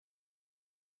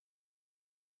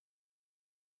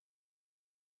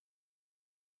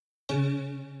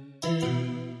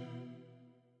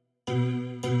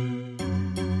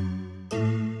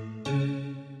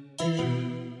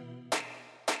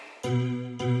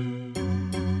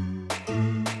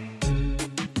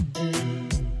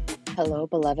Hello,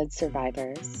 beloved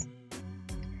survivors.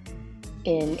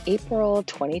 In April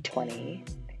 2020,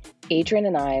 Adrian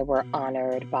and I were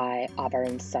honored by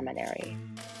Auburn Seminary.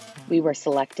 We were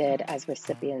selected as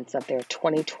recipients of their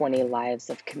 2020 Lives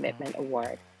of Commitment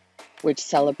Award, which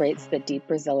celebrates the deep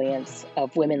resilience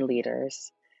of women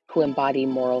leaders who embody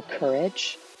moral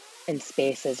courage in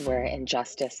spaces where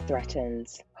injustice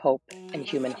threatens hope and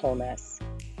human wholeness.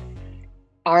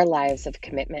 Our lives of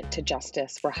commitment to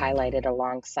justice were highlighted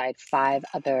alongside 5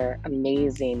 other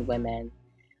amazing women: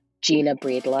 Gina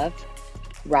Breedlove,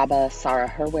 Rabah Sarah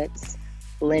Hurwitz,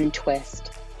 Lynn Twist,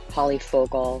 Holly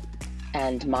Fogle,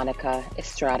 and Monica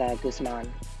Estrada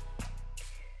Guzman.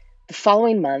 The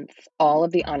following month, all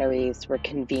of the honorees were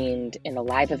convened in a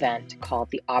live event called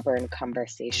the Auburn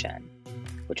Conversation,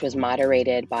 which was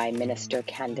moderated by Minister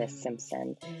Candace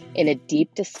Simpson in a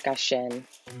deep discussion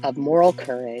of moral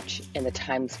courage in the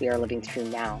times we are living through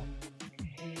now.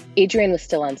 Adrian was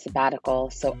still on sabbatical,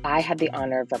 so I had the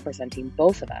honor of representing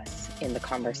both of us in the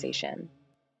conversation.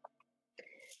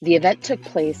 The event took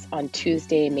place on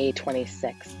Tuesday, May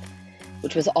 26th,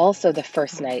 which was also the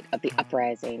first night of the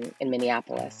uprising in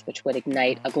Minneapolis, which would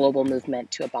ignite a global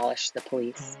movement to abolish the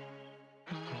police.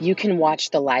 You can watch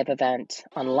the live event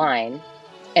online,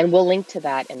 and we'll link to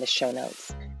that in the show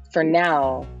notes. For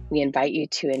now, we invite you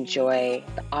to enjoy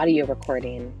the audio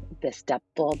recording of this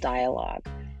depthful dialogue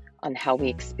on how we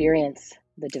experience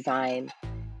the divine,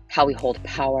 how we hold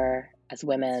power as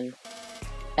women,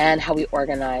 and how we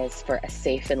organize for a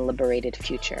safe and liberated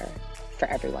future for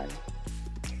everyone.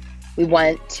 We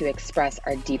want to express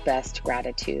our deepest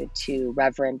gratitude to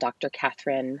Reverend Dr.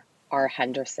 Catherine R.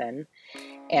 Henderson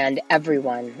and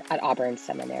everyone at Auburn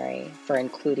Seminary for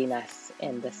including us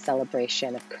in this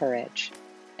celebration of courage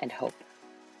and hope.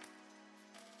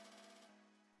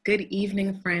 Good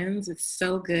evening, friends. It's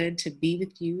so good to be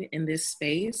with you in this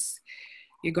space.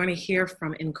 You're going to hear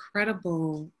from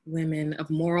incredible women of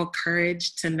moral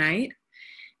courage tonight,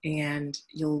 and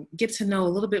you'll get to know a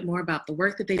little bit more about the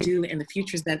work that they do and the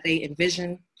futures that they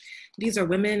envision. These are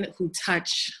women who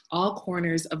touch all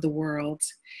corners of the world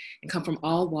and come from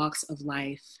all walks of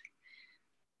life.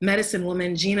 Medicine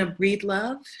woman Gina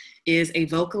Breedlove is a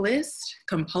vocalist,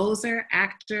 composer,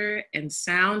 actor, and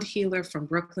sound healer from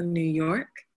Brooklyn, New York.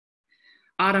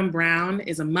 Autumn Brown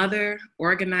is a mother,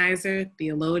 organizer,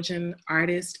 theologian,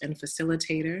 artist, and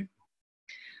facilitator.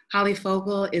 Holly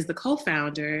Fogle is the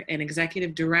co-founder and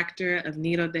executive director of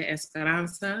Nido de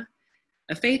Esperanza,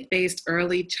 a faith-based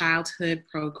early childhood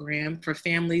program for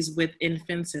families with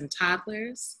infants and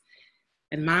toddlers.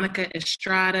 And Monica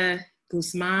Estrada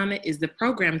Guzman is the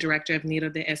program director of Nido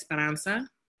de Esperanza.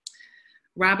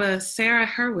 Rabah Sarah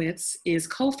Hurwitz is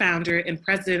co-founder and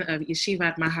president of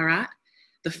Yeshivat Maharat,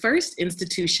 the first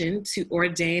institution to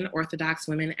ordain Orthodox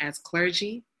women as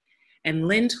clergy. And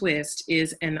Lynn Twist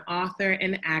is an author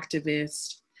and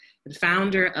activist and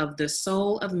founder of the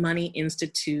Soul of Money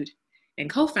Institute and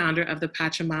co-founder of the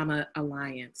Pachamama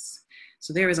Alliance.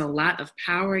 So there is a lot of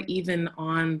power even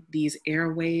on these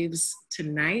airwaves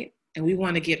tonight, and we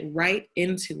want to get right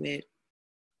into it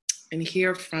and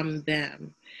hear from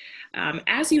them.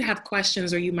 As you have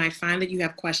questions, or you might find that you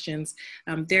have questions,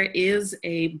 there is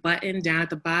a button down at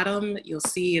the bottom. You'll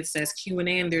see it says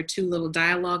Q&A, and there are 2 little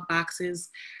dialogue boxes.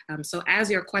 So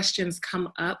as your questions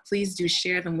come up, please do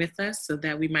share them with us so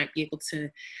that we might be able to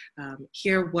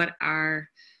hear what our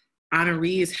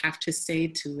honorees have to say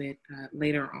to it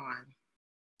later on.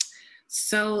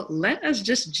 So let us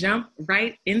just jump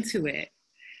right into it.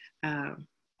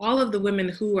 All of the women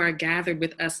who are gathered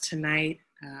with us tonight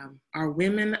are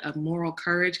women of moral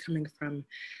courage coming from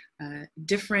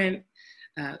different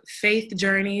faith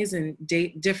journeys and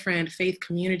different faith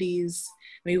communities.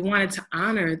 We wanted to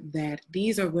honor that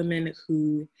these are women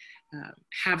who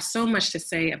have so much to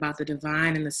say about the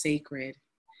divine and the sacred.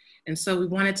 And so we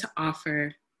wanted to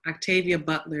offer Octavia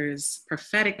Butler's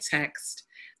prophetic text,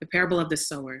 The Parable of the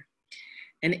Sower.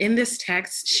 And in this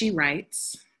text, she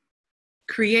writes,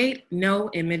 "Create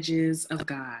no images of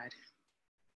God,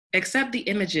 except the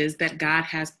images that God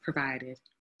has provided.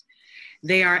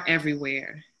 They are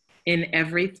everywhere, in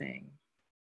everything.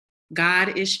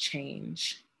 God is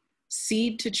change,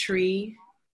 seed to tree,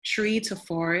 tree to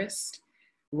forest,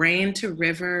 rain to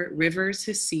river, river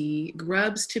to sea,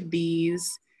 grubs to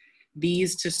bees,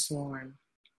 bees to swarm.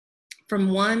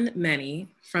 From one,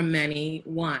 many, from many,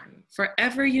 one,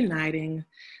 forever uniting,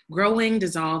 growing,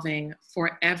 dissolving,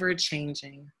 forever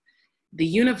changing. The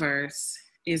universe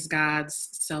is God's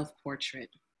self-portrait."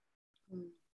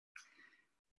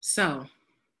 So,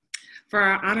 for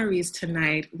our honorees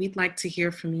tonight, we'd like to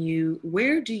hear from you.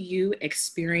 Where do you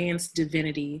experience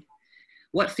divinity?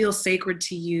 What feels sacred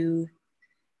to you?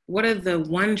 What are the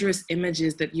wondrous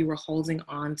images that you were holding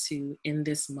on to in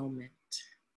this moment?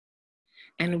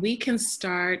 And we can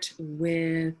start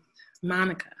with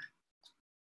Monica.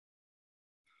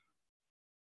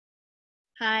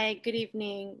 Hi, good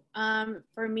evening.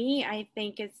 For me, I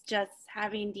think it's just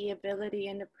having the ability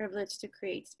and the privilege to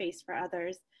create space for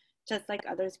others, just like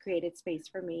others created space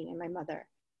for me and my mother.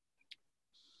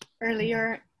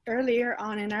 Earlier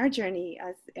on in our journey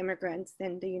as immigrants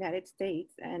in the United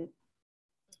States, and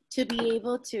to be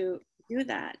able to do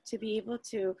that, to be able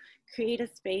to create a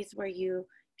space where you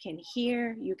can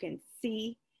hear, you can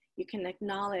see, you can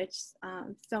acknowledge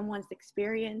someone's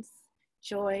experience,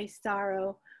 joy,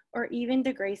 sorrow, or even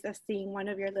the grace of seeing one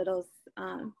of your littles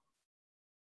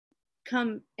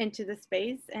come into the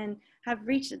space and have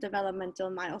reached a developmental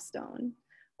milestone,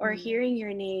 or hearing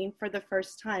your name for the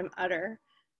first time utter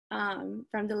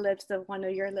from the lips of one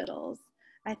of your littles.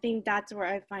 I think that's where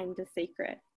I find the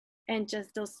sacred, and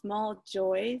just those small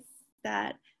joys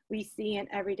that we see in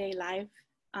everyday life,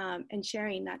 and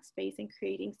sharing that space and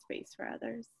creating space for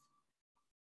others.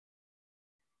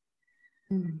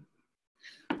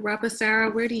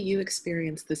 Rapasara, where do you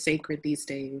experience the sacred these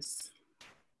days?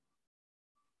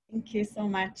 Thank you so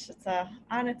much. It's an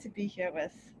honor to be here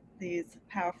with these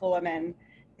powerful women.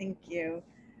 Thank you.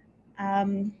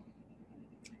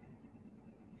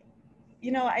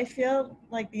 You know, I feel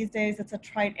like these days it's a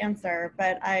trite answer,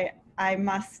 but I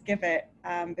must give it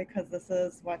because this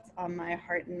is what's on my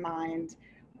heart and mind,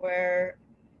 where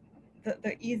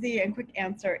the easy and quick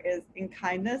answer is in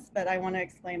kindness, but I want to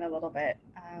explain a little bit.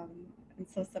 And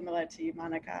so similar to you,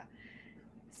 Monica.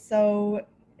 So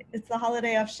it's the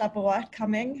holiday of Shavuot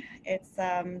coming. It's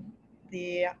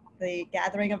the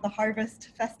gathering of the harvest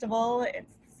festival. It's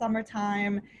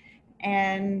summertime.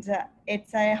 And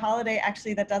it's a holiday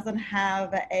actually that doesn't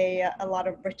have a lot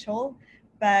of ritual,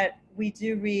 but we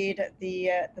do read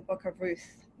the book of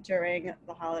Ruth during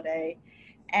the holiday.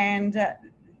 And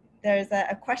there's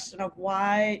a question of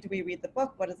why do we read the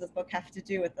book? What does this book have to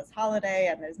do with this holiday?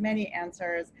 And there's many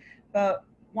answers, but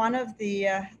one of the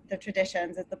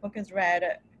traditions is the book is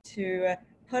read to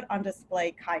put on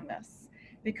display kindness,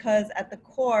 because at the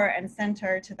core and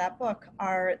center to that book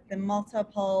are the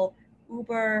multiple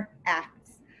uber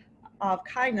acts of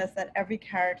kindness that every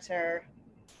character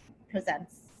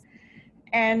presents.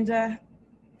 And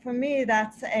for me,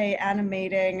 that's a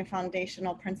animating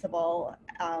foundational principle.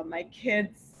 My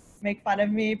kids make fun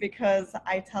of me because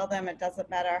I tell them it doesn't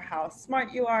matter how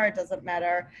smart you are, it doesn't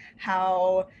matter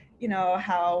how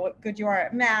good you are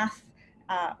at math.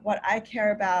 What I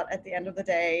care about at the end of the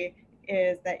day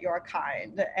is that you're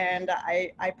kind. And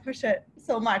I push it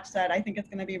so much that I think it's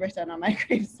going to be written on my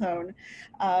gravestone,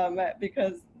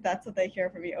 because that's what they hear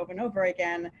from me over and over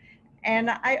again.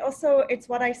 And I also, it's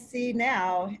what I see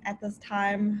now at this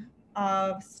time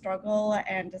of struggle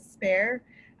and despair.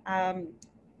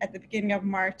 At the beginning of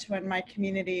March, when my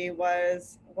community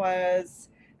was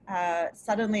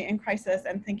suddenly in crisis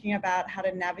and thinking about how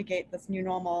to navigate this new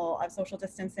normal of social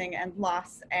distancing and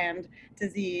loss and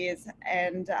disease.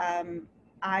 And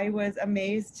I was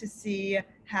amazed to see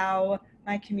how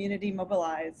my community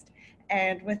mobilized.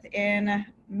 And within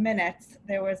minutes,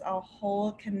 there was a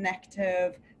whole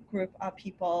connective group of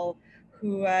people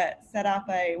who set up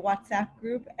a WhatsApp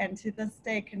group, and to this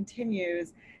day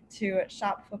continues to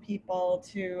shop for people,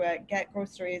 to get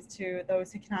groceries to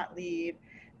those who cannot leave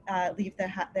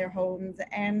their homes.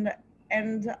 And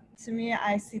to me,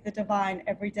 I see the divine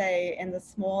every day in the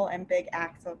small and big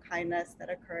acts of kindness that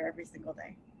occur every single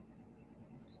day.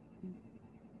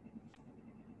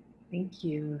 Thank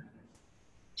you.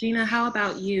 Gina, how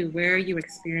about you? Where are you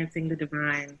experiencing the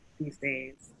divine these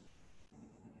days?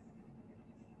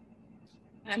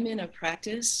 I'm in a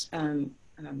practice.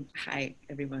 Hi,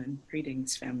 everyone.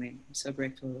 Greetings, family. I'm so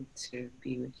grateful to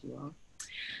be with you all.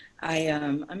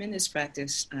 I'm in this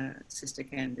practice, Sister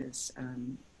Candace,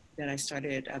 that I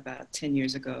started about 10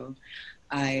 years ago.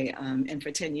 And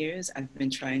for 10 years, I've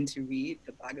been trying to read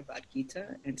the Bhagavad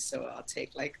Gita. And so I'll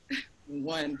take like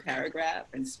one paragraph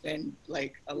and spend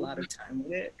like a lot of time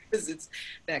with it, because it's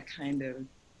that kind of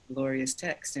glorious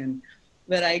text.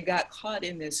 But I got caught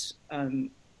in this,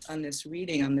 on this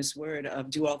reading, on this word of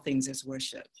do all things as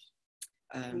worship,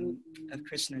 of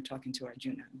Krishna talking to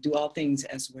Arjuna. Do all things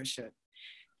as worship,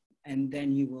 and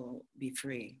then you will be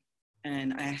free.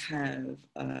 And I have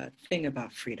a thing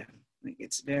about freedom. Like,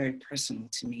 it's very personal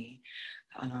to me,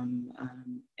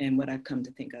 and what I've come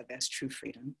to think of as true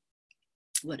freedom.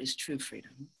 What is true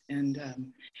freedom?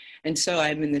 And so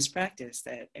I'm in this practice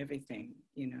that everything,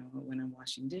 when I'm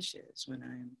washing dishes, when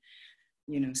I'm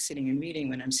sitting and reading,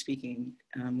 when I'm speaking,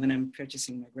 when I'm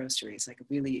purchasing my groceries, like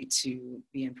really to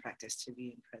be in practice, to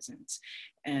be in presence.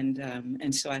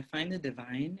 And so I find the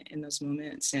divine in those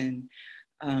moments. And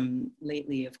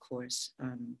lately, of course,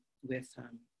 with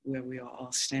where we are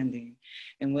all standing,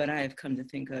 and what I have come to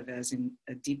think of as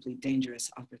a deeply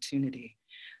dangerous opportunity,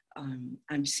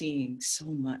 I'm seeing so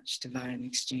much divine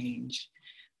exchange.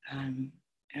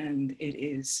 And it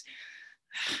is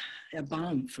a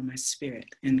balm for my spirit,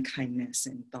 and kindness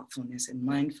and thoughtfulness and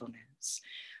mindfulness,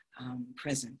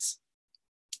 presence.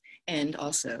 And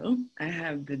also, I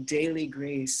have the daily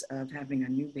grace of having a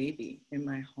new baby in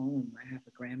my home. I have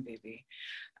a grandbaby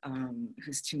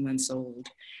who's 2 months old.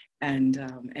 And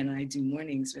I do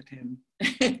mornings with him,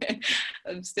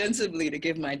 ostensibly to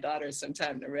give my daughter some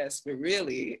time to rest, but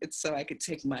really it's so I could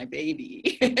take my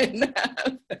baby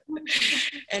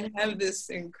and have this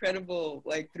incredible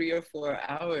 3 or 4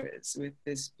 hours with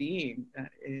this being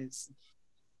that is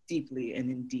deeply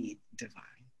and indeed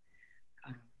divine.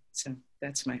 So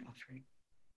that's my offering.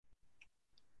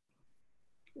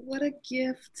 What a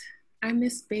gift. I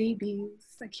miss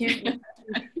babies. I can't wait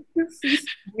to see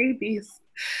babies.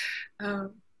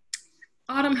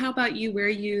 Autumn, how about you? Where are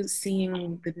you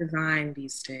seeing the divine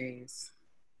these days?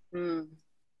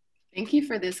 Thank you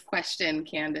for this question,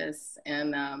 Candace.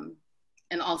 And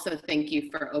also thank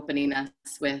you for opening us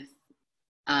with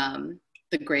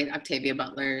the great Octavia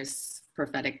Butler's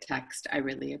prophetic text. I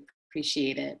really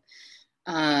appreciate it.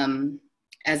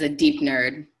 As a deep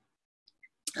nerd.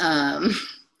 And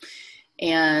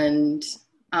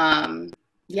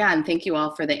thank you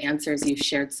all for the answers you've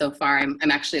shared so far. I'm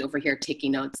actually over here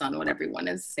taking notes on what everyone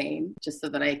is saying, just so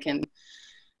that I can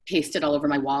paste it all over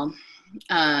my wall.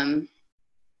 I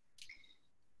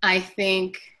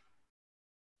think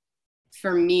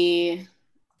for me,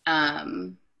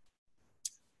 the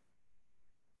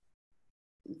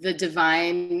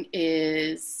divine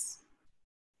is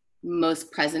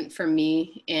most present for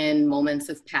me in moments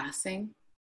of passing.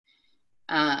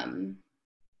 And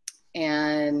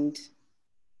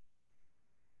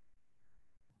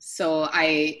so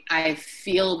I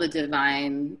feel the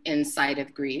divine inside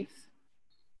of grief.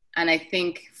 And I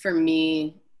think for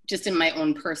me, just in my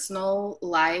own personal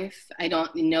life, I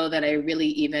don't know that I really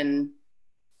even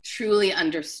truly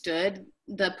understood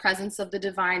the presence of the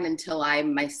divine until I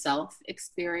myself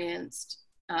experienced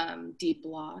deep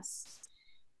loss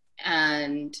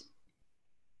and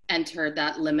entered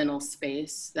that liminal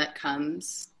space that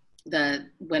comes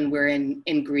when we're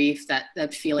in grief,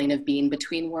 that feeling of being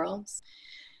between worlds.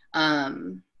 For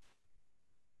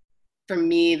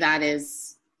me, that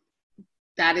is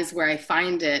where I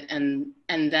find it, and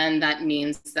then that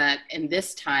means that in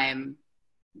this time,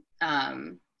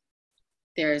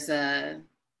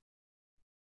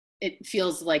 it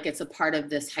feels like it's a part of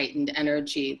this heightened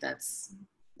energy that's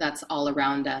all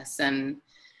around us. And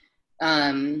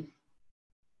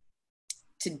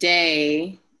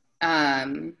today,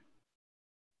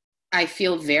 I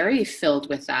feel very filled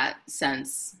with that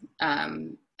sense.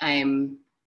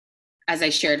 As I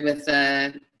shared with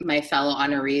my fellow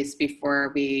honorees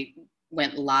before we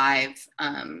went live,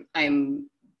 I'm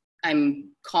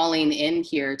calling in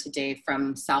here today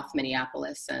from South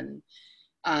Minneapolis,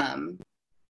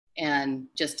 and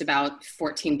just about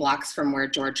 14 blocks from where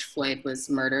George Floyd was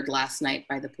murdered last night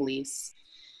by the police.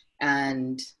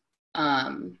 And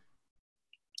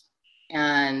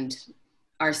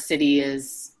our city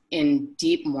is in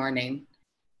deep mourning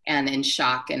and in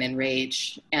shock and in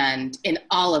rage. And in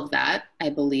all of that, I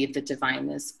believe the divine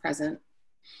is present.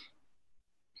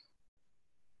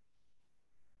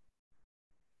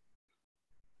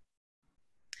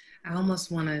 I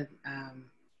almost want to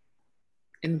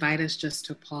invite us just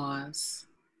to pause,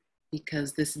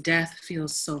 because this death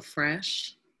feels so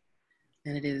fresh,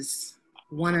 and it is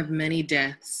one of many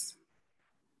deaths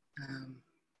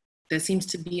that seems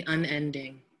to be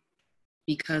unending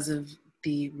because of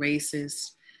the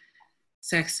racist,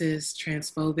 sexist,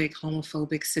 transphobic,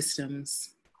 homophobic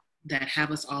systems that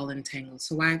have us all entangled.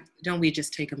 So why don't we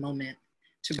just take a moment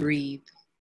to breathe?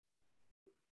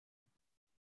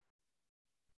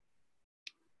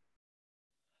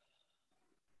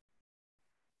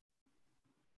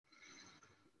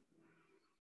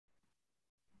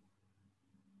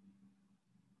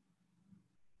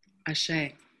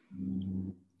 Ashe.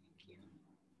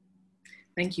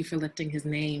 Thank you for lifting his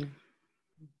name.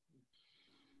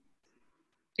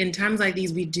 In times like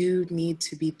these, we do need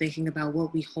to be thinking about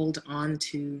what we hold on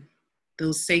to,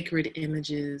 those sacred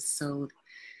images. So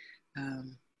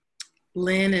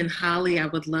Lynn and Holly, I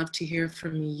would love to hear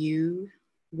from you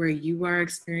where you are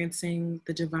experiencing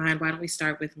the divine. Why don't we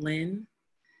start with Lynn?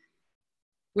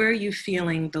 Where are you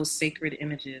feeling those sacred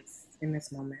images in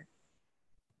this moment?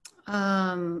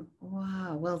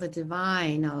 Wow. Well, the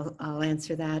divine, I'll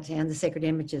answer that, and the sacred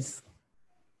images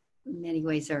in many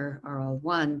ways are all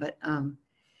one, but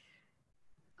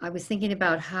I was thinking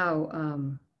about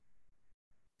how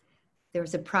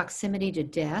there's a proximity to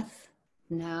death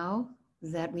now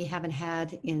that we haven't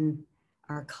had in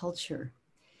our culture.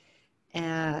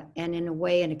 And in a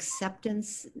way, an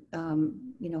acceptance,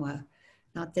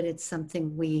 not that it's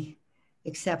something we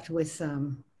accept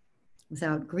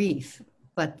without grief,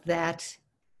 but that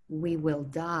we will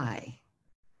die.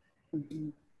 Mm-hmm.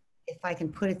 If I can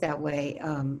put it that way,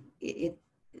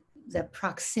 that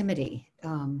proximity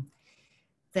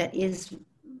that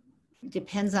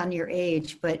depends on your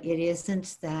age, but it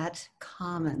isn't that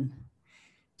common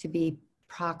to be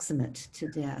proximate to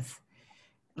death.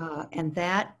 And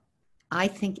that, I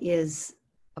think, is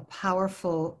a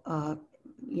powerful,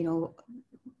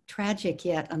 tragic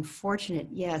yet unfortunate,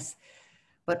 yes,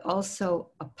 but also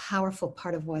a powerful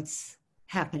part of what's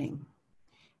happening.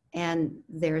 And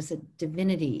there's a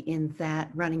divinity in that,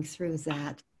 running through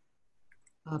that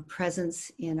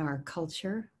presence in our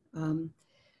culture.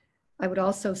 I would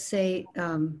also say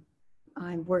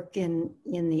I work in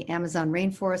the Amazon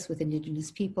rainforest with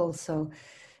indigenous people, so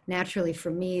naturally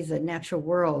for me, the natural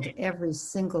world, every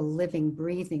single living,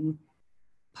 breathing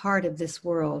part of this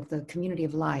world, the community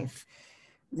of life,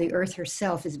 the earth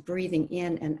herself is breathing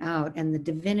in and out, and the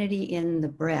divinity in the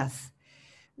breath,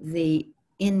 the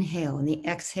inhale and the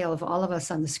exhale of all of us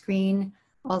on the screen,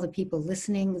 all the people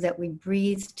listening, that we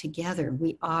breathe together.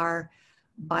 We are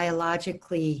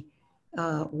biologically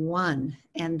one,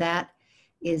 and that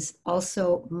is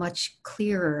also much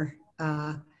clearer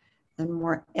and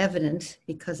more evident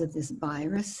because of this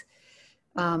virus.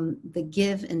 The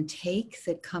give and take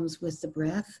that comes with the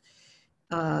breath,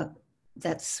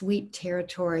 that sweet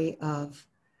territory of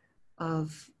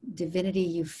divinity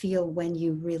you feel when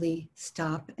you really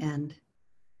stop and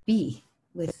be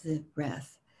with the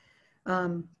breath.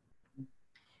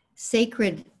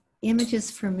 Sacred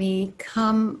images for me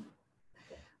come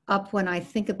up when I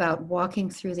think about walking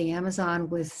through the Amazon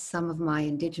with some of my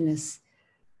indigenous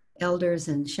elders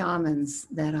and shamans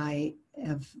that I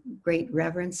have great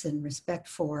reverence and respect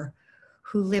for,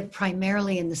 who live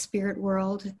primarily in the spirit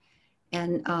world,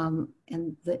 and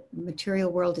the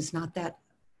material world is not that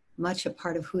much a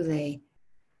part of who they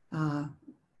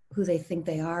think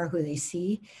they are, who they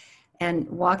see. And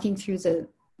walking through the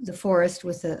forest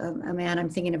with a man I'm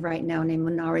thinking of right now named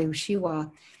Munari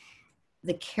Ushiwa,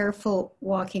 the careful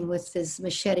walking with his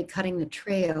machete cutting the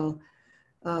trail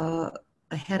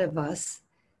ahead of us.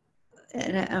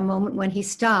 And a moment when he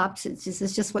stopped, this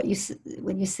is just what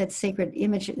when you said sacred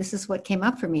image, this is what came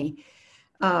up for me.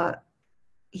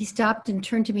 He stopped and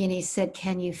turned to me and he said,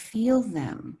 "Can you feel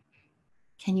them?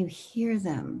 Can you hear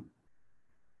them?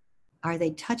 Are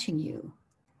they touching you?"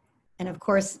 And of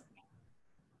course,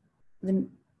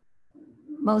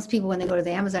 most people, when they go to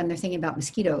the Amazon, they're thinking about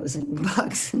mosquitoes and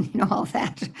bugs and all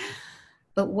that.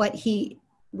 But what he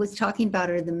was talking about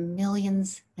are the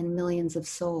millions and millions of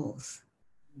souls.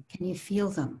 Can you feel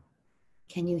them?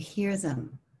 Can you hear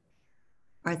them?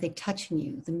 Are they touching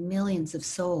you? The millions of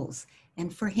souls.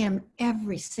 And for him,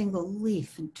 every single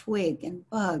leaf and twig and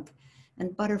bug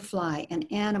and butterfly and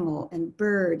animal and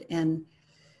bird and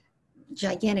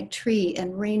gigantic tree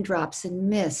and raindrops and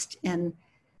mist and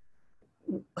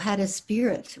had a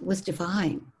spirit, was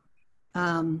divine.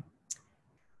 And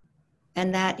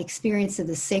that experience of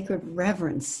the sacred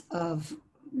reverence of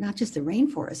not just the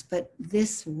rainforest, but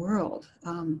this world,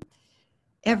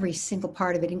 every single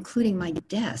part of it, including my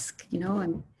desk,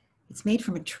 it's made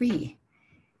from a tree.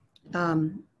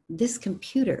 This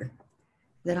computer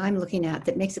that I'm looking at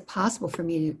that makes it possible for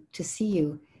me to see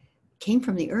you came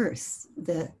from the earth,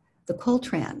 the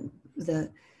coltran, the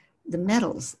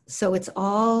metals. So it's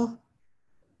all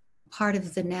part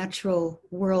of the natural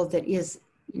world that is,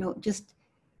 just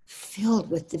filled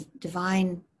with the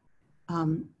divine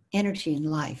energy and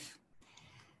life.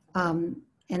 And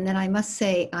then I must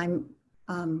say, I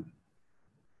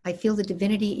feel the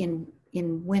divinity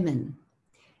in women,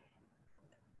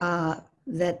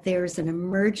 that there's an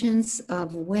emergence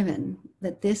of women,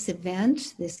 that this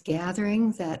event, this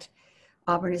gathering that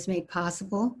Auburn has made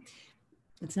possible,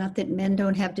 it's not that men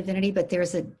don't have divinity, but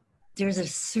there's a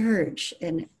surge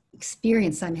and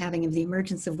experience I'm having of the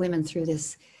emergence of women through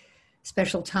this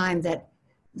special time, that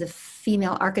the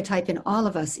female archetype in all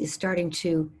of us is starting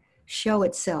to show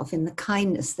itself in the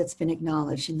kindness that's been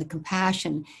acknowledged, in the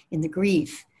compassion, in the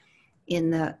grief,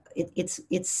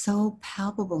 it's so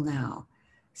palpable now.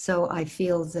 So I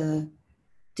feel the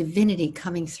divinity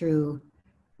coming through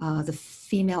the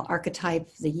female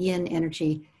archetype, the yin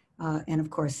energy, and of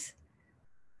course,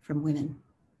 from women.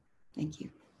 Thank you.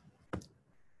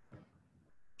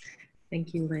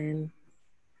 Thank you, Lynn.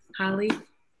 Holly?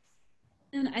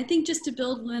 And I think just to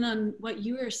build, Lynn, on what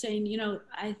you were saying, you know,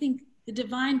 I think the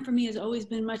divine for me has always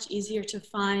been much easier to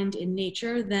find in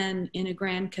nature than in a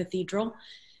grand cathedral.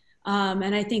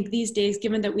 And I think these days,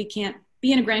 given that we can't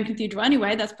be in a grand cathedral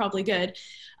anyway, that's probably good.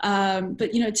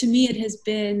 But, you know, to me, it has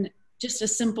been just a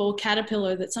simple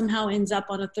caterpillar that somehow ends up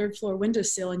on a third floor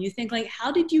windowsill. And you think, like, how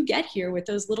did you get here with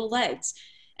those little legs?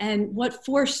 And what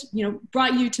force, you know,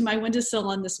 brought you to my windowsill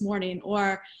on this morning?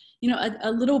 Or, you know,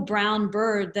 a little brown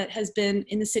bird that has been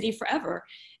in the city forever.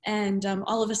 And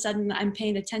all of a sudden I'm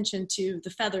paying attention to the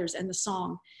feathers and the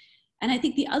song. And I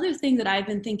think the other thing that I've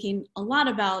been thinking a lot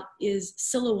about is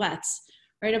silhouettes,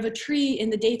 right? Of a tree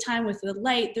in the daytime with the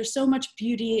light, there's so much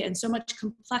beauty and so much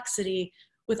complexity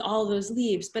with all those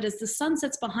leaves. But as the sun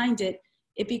sets behind it,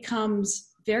 it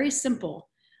becomes very simple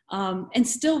and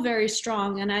still very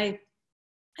strong. And I've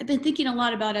been thinking a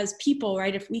lot about, as people,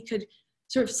 right? If we could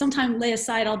sort of sometime lay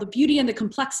aside all the beauty and the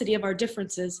complexity of our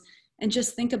differences and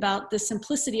just think about the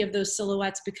simplicity of those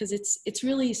silhouettes, because it's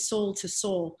really soul to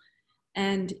soul.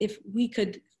 And if we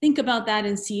could think about that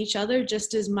and see each other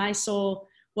just as my soul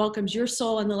welcomes your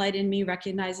soul and the light in me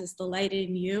recognizes the light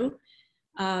in you,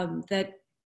 that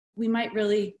we might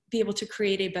really be able to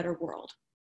create a better world.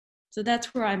 So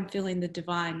that's where I'm feeling the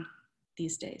divine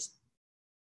these days.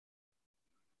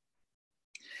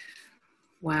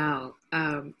 Wow.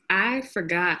 I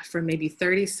forgot for maybe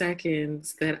 30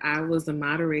 seconds that I was the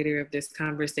moderator of this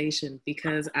conversation,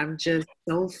 because I'm just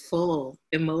so full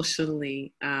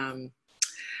emotionally.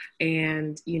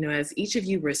 And, you know, as each of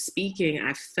you were speaking,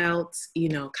 I felt, you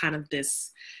know, kind of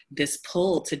this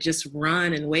pull to just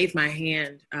run and wave my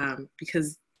hand,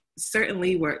 because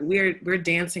certainly we're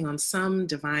dancing on some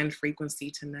divine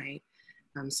frequency tonight.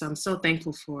 So I'm so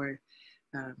thankful for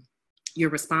your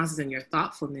responses and your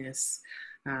thoughtfulness.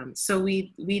 So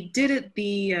we did it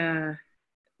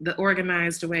the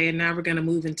organized way, and now we're going to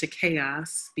move into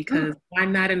chaos, because why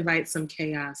not invite some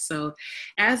chaos? So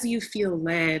as you feel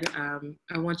led,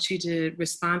 I want you to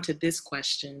respond to this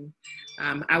question.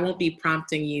 I won't be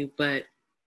prompting you, but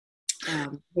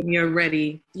when you're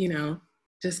ready, you know,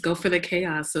 just go for the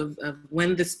chaos of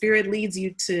when the Spirit leads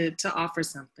you to offer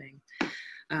something.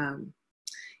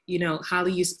 You know,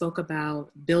 Holly, you spoke about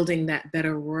building that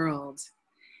better world.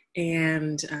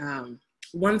 And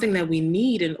one thing that we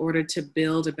need in order to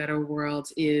build a better world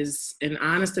is an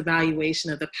honest evaluation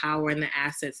of the power and the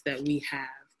assets that we have.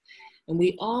 And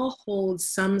we all hold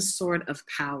some sort of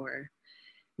power.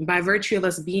 And by virtue of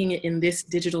us being in this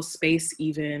digital space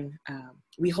even,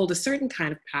 we hold a certain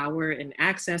kind of power and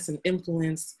access and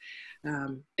influence.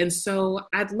 And so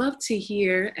I'd love to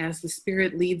hear, as the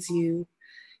Spirit leads you,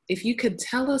 if you could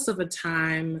tell us of a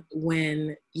time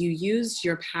when you used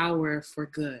your power for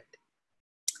good.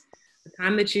 The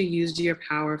time that you used your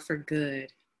power for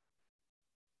good.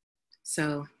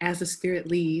 So as the Spirit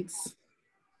leads,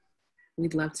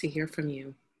 we'd love to hear from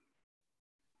you.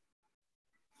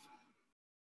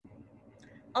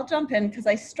 I'll jump in because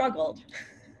I struggled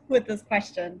with this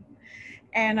question.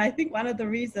 And I think one of the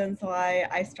reasons why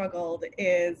I struggled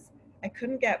is I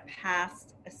couldn't get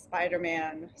past a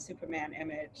Spider-Man, Superman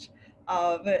image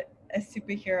of a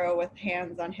superhero with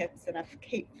hands on hips and a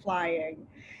cape flying.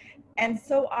 And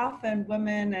so often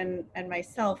women and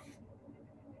myself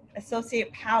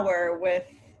associate power with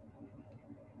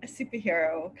a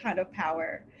superhero kind of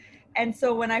power. And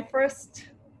so when I first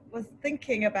was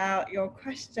thinking about your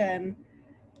question,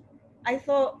 I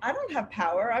thought, I don't have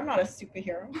power. I'm not a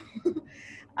superhero.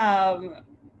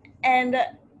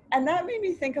 And that made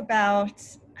me think about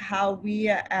how we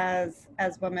as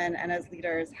women and as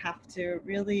leaders have to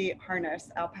really harness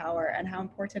our power, and how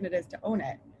important it is to own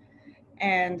it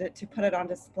and to put it on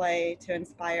display to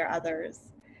inspire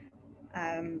others.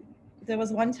 There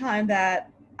was one time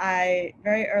that I,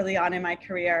 very early on in my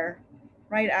career,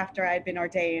 right after I'd been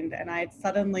ordained, and I'd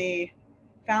suddenly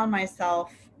found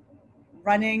myself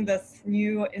running this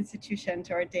new institution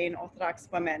to ordain Orthodox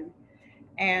women.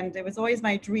 And it was always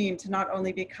my dream to not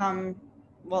only become,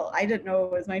 well, I didn't know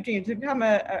it was my dream to become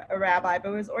a rabbi, but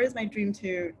it was always my dream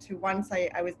to once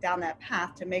I was down that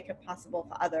path, to make it possible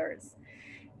for others.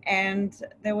 And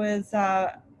there was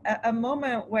a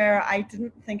moment where I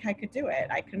didn't think I could do it.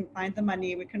 I couldn't find the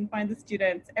money, we couldn't find the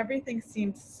students, everything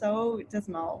seemed so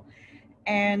dismal.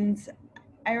 And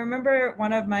I remember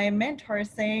one of my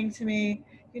mentors saying to me,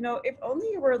 you know, if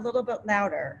only you were a little bit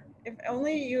louder, if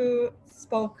only you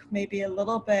spoke maybe a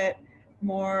little bit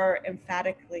more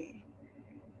emphatically.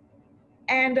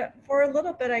 And for a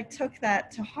little bit, I took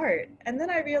that to heart. And then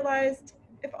I realized,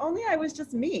 if only I was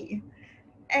just me.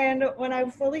 And when I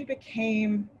fully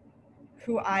became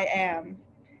who I am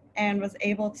and was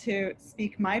able to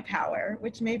speak my power,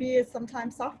 which maybe is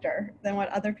sometimes softer than what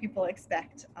other people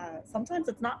expect. Sometimes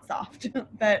it's not soft,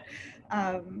 but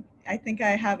I think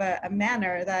I have a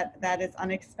manner that is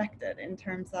unexpected in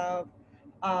terms of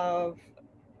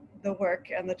the work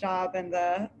and the job and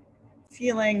the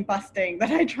ceiling busting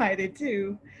that I try to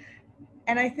do.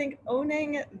 And I think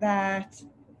owning that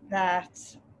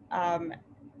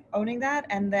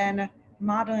and then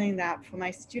modeling that for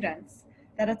my students,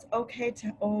 that it's okay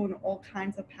to own all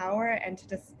kinds of power and to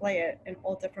display it in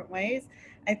all different ways,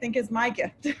 I think is my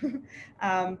gift.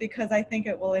 Because I think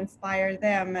it will inspire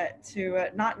them to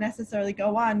not necessarily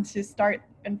go on to start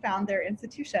and found their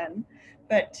institution,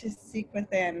 but to seek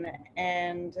within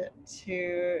and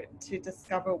to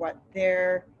discover what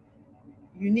their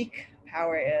unique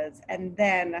power is and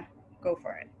then go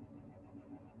for it.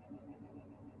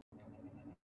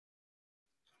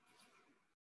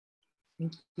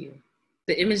 Thank you.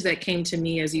 The image that came to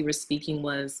me as you were speaking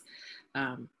was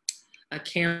a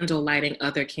candle lighting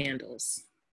other candles.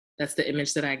 That's the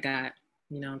image that I got.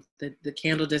 You know, the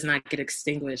candle does not get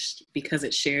extinguished because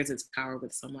it shares its power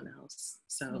with someone else.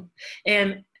 So,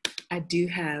 and I do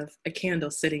have a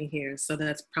candle sitting here, so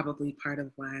that's probably part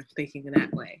of why I'm thinking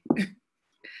that way.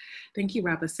 Thank you,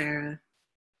 Rabasara.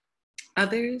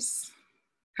 Others,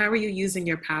 how are you using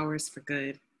your powers for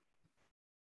good?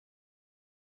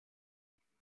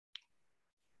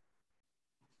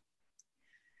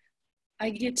 I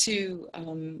get to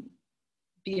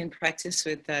be in practice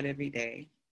with that every day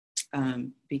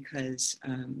because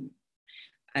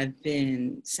I've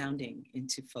been sounding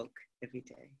into folk every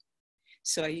day.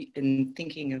 So I've been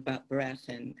thinking about breath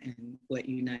and what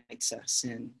unites us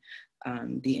and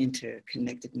the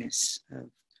interconnectedness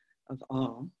of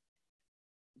all,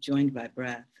 joined by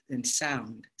breath and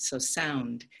sound. So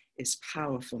sound is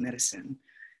powerful medicine.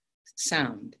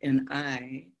 Sound, and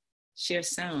I share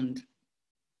sound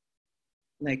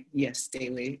like, yes,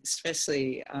 daily,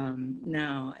 especially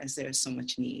now as there's so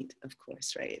much need, of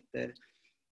course, right? The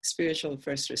spiritual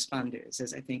first responders,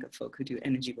 as I think of folk who do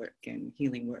energy work and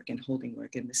healing work and holding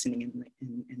work and listening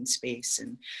in space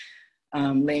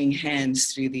and laying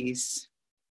hands through these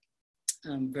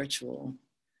virtual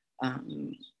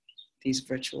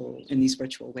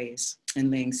ways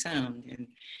and laying sound.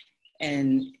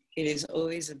 And it is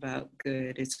always about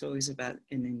good. It's always about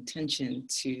an intention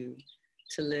to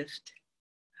lift,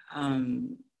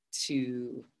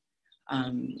 to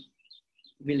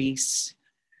release,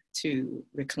 to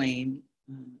reclaim.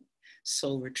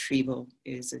 Soul retrieval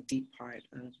is a deep part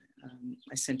of,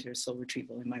 I center soul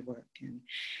retrieval in my work,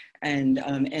 and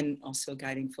also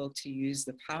guiding folk to use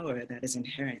the power that is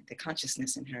inherent, the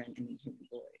consciousness inherent in human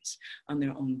boys on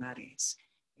their own bodies,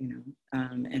 you know.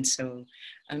 And so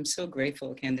I'm so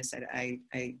grateful, Candace,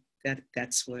 that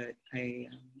that's what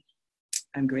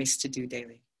I'm graced to do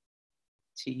daily.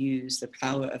 To use the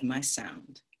power of my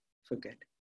sound for good.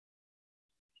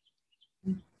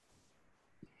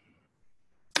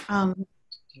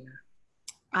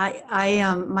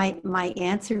 My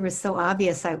answer was so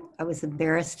obvious. I was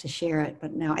embarrassed to share it,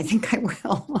 but now I think I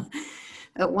will.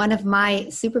 One of my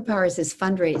superpowers is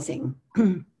fundraising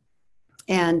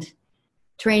and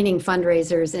training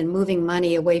fundraisers and moving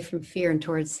money away from fear and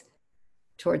towards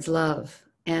love.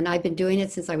 And I've been doing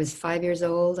it since I was 5 years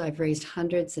old. I've raised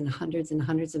hundreds and hundreds and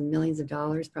hundreds of millions of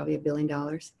dollars, probably $1 billion.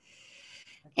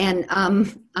 And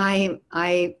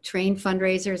I train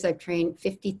fundraisers. I've trained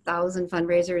 50,000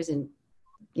 fundraisers in,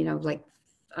 you know, like,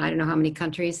 I don't know how many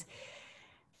countries.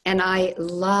 And I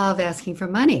love asking for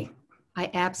money. I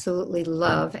absolutely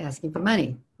love asking for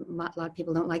money. A lot of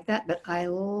people don't like that, but I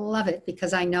love it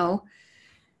because I know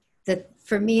that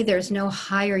for me, there's no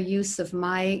higher use of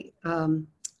my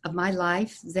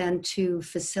life than to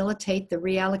facilitate the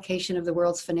reallocation of the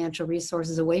world's financial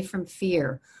resources away from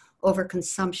fear,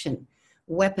 overconsumption,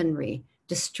 weaponry,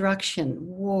 destruction,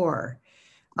 war,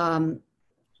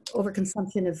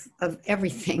 overconsumption of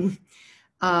everything,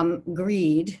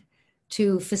 greed,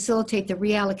 to facilitate the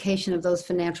reallocation of those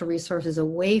financial resources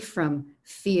away from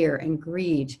fear and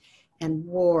greed and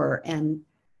war and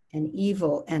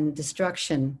evil and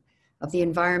destruction of the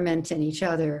environment and each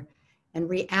other, and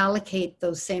reallocate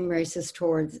those same resources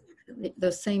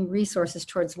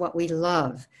towards what we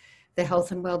love, the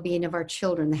health and well-being of our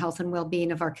children, the health and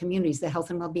well-being of our communities, the health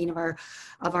and well-being of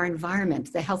our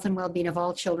environment, the health and well-being of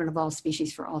all children of all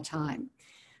species for all time.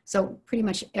 So pretty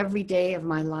much every day of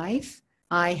my life,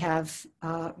 I have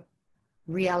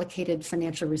reallocated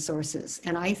financial resources.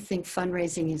 And I think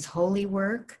fundraising is holy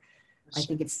work. I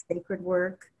think it's sacred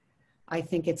work. I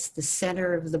think it's the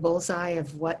center of the bullseye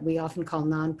of what we often call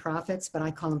nonprofits, but I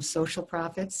call them social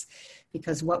profits,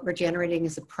 because what we're generating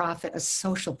is a profit, a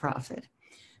social profit,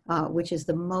 which is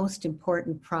the most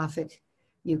important profit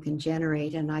you can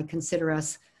generate. And I consider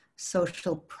us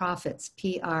social prophets,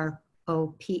 Prophet,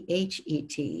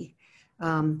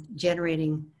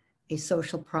 generating a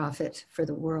social profit for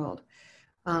the world.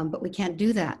 But we can't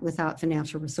do that without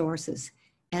financial resources.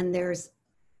 And this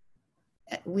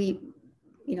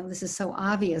is so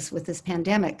obvious with this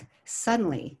pandemic.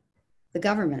 Suddenly, the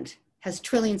government has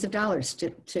trillions of dollars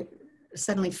to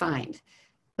suddenly find,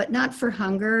 but not for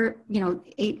hunger,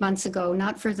 8 months ago,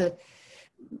 not for the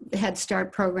Head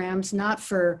Start programs, not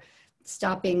for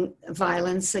stopping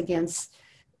violence against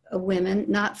women,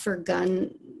 not for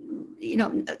gun,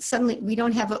 suddenly we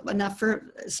don't have enough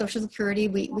for Social Security.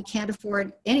 We can't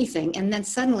afford anything. And then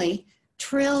suddenly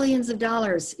trillions of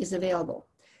dollars is available.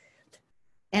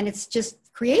 And it's just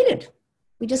created.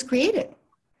 We just create it.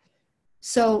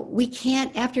 So we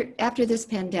can't, after this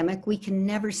pandemic, we can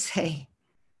never say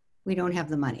we don't have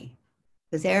the money,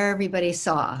 because everybody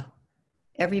saw,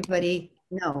 everybody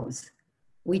knows,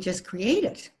 we just create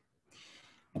it.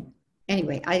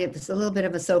 Anyway, it's a little bit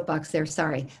of a soapbox there,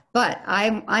 sorry. But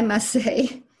I must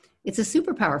say, it's a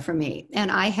superpower for me.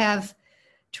 And I have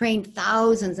trained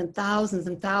thousands and thousands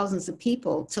and thousands of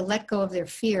people to let go of their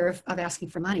fear of asking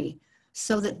for money,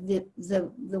 so that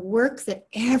the work that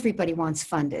everybody wants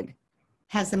funded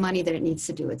has the money that it needs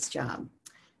to do its job.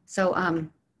 So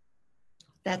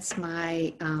that's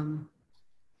my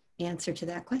answer to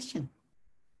that question.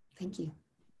 Thank you.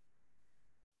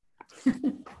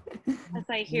 As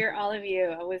I hear all of you,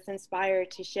 I was inspired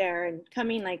to share and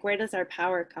coming like, where does our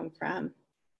power come from?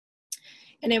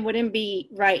 And it wouldn't be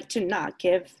right to not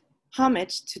give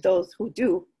homage to those who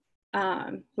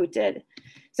did.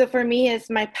 So for me,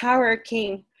 my power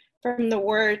came from the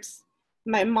words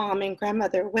my mom and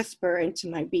grandmother whisper into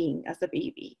my being as a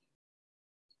baby.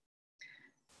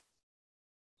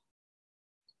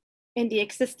 In the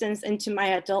existence into my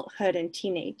adulthood and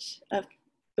teenage, of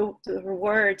the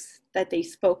words that they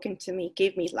spoke into me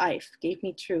gave me life, gave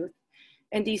me truth.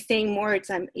 And these same words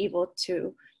I'm able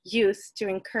to use to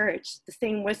encourage, the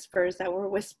same whispers that were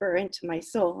whispered into my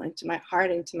soul, into my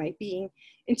heart, into my being,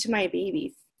 into my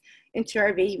babies, into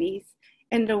our babies.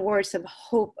 And the words of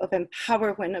hope, of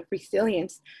empowerment, of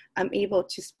resilience, I'm able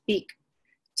to speak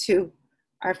to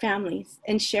our families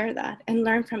and share that and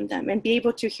learn from them and be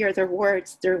able to hear their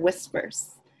words, their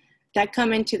whispers that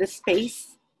come into the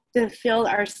space to fill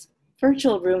our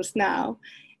virtual rooms now,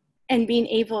 and being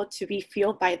able to be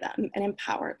fueled by them and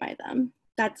empowered by them.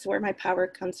 That's where my power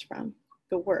comes from,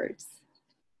 the words.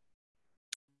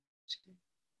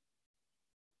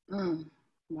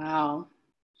 Wow.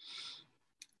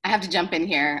 I have to jump in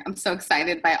here. I'm so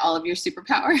excited by all of your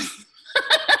superpowers.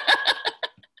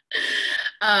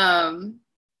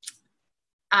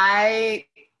 I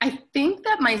think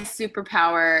that my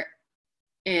superpower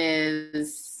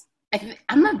is,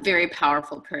 I'm a very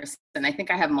powerful person. I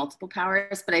think I have multiple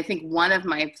powers, but I think one of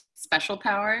my special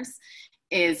powers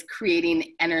is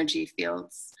creating energy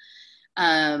fields.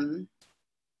 And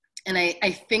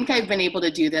I think I've been able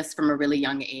to do this from a really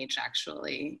young age,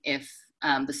 actually, if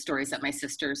the stories that my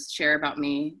sisters share about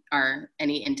me are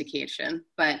any indication.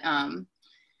 But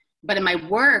in my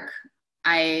work,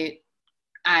 I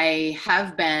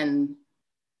have been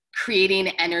creating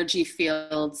energy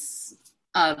fields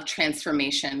of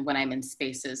transformation when I'm in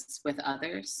spaces with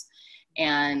others.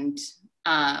 And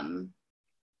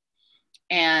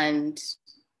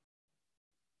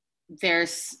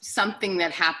there's something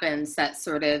that happens that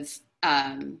sort of,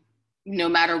 no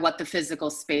matter what the physical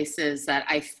space is, that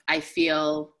I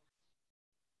feel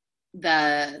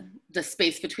the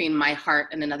space between my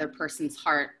heart and another person's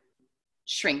heart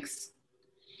shrinks.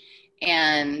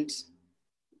 And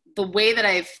the way that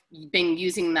I've been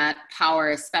using that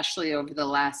power, especially over the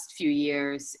last few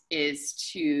years, is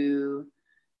to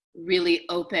really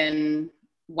open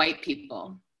white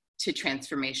people to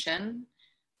transformation,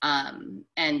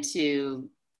 and to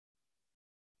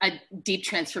a deep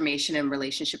transformation in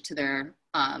relationship to their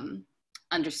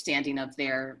understanding of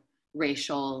their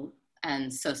racial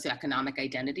and socioeconomic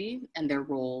identity and their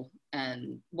role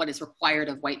and what is required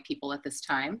of white people at this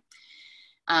time.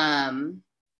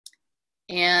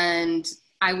 And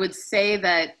I would say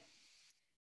that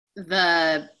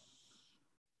that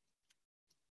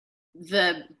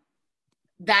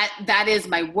is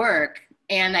my work.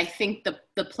 And I think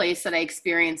the place that I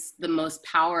experienced the most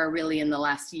power really in the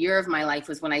last year of my life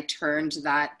was when I turned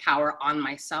that power on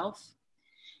myself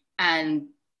and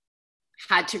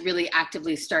had to really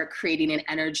actively start creating an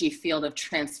energy field of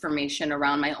transformation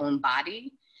around my own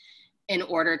body in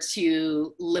order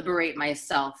to liberate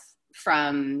myself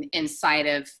from inside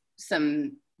of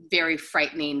some very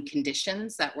frightening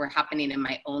conditions that were happening in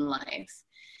my own life.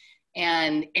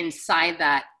 And inside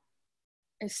that,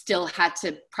 I still had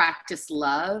to practice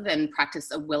love and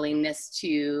practice a willingness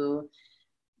to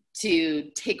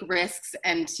take risks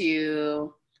and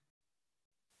to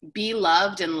be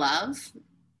loved and love,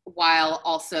 while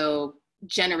also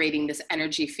generating this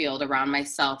energy field around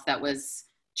myself that was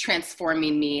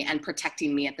transforming me and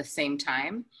protecting me at the same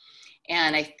time.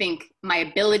 And I think my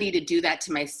ability to do that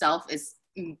to myself is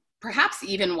perhaps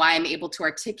even why I'm able to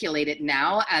articulate it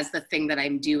now as the thing that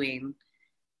I'm doing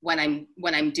when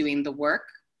I'm doing the work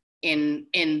in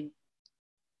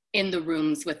the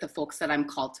rooms with the folks that I'm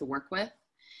called to work with.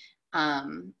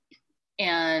 And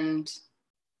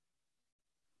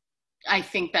I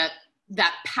think that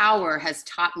power has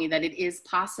taught me that it is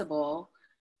possible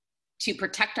to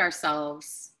protect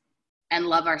ourselves and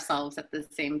love ourselves at the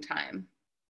same time.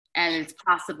 And it's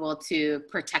possible to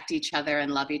protect each other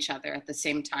and love each other at the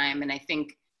same time. And I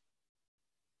think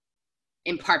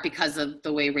in part because of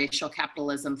the way racial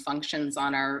capitalism functions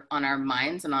on our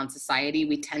minds and on society,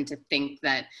 we tend to think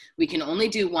that we can only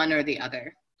do one or the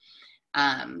other.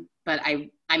 But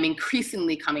I'm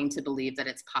increasingly coming to believe that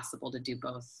it's possible to do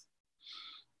both.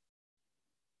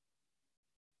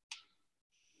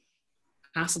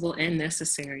 Possible and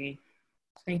necessary.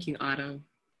 Thank you, Autumn.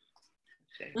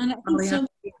 And I think so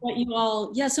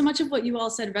much of what you all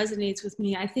said resonates with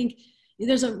me. I think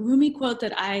there's a Rumi quote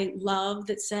that I love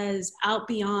that says, "Out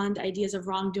beyond ideas of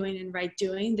wrongdoing and right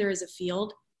doing, there is a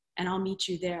field, and I'll meet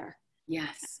you there."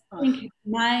 Yes. I think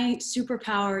my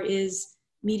superpower is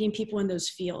meeting people in those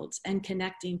fields and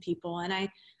connecting people. And I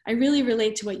really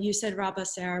relate to what you said, Rabah,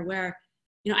 Sarah, where,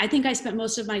 I think I spent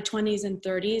most of my 20s and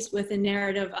 30s with a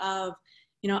narrative of,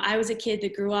 I was a kid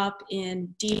that grew up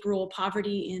in deep rural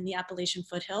poverty in the Appalachian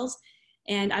foothills.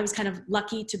 And I was kind of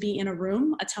lucky to be in a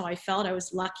room. That's how I felt. I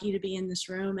was lucky to be in this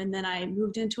room. And then I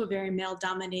moved into a very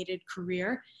male-dominated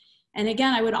career. And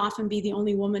again, I would often be the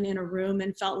only woman in a room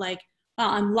and felt like,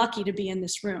 well, I'm lucky to be in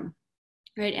this room,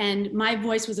 right? And my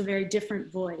voice was a very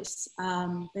different voice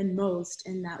than most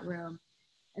in that room.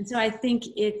 And so I think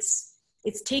it's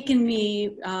taken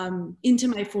me into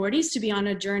my 40s to be on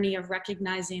a journey of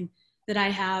recognizing that I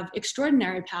have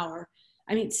extraordinary power.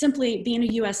 I mean, simply being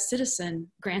a US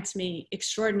citizen grants me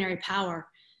extraordinary power.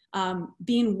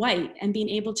 Being white and being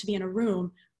able to be in a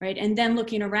room, right? And then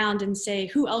looking around and say,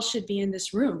 who else should be in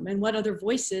this room? And what other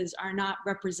voices are not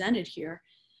represented here?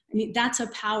 I mean, that's a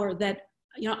power that,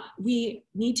 we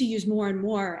need to use more and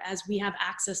more as we have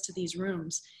access to these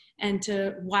rooms, and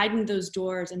to widen those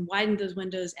doors and widen those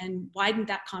windows and widen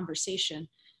that conversation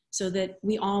so that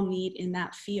we all meet in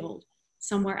that field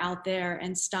somewhere out there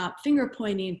and stop finger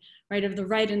pointing, right, of the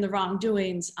right and the wrong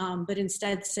doings, but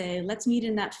instead say, let's meet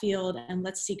in that field and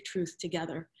let's seek truth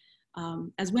together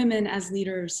as women, as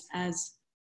leaders, as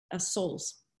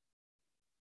souls.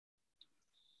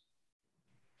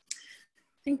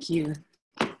 Thank you.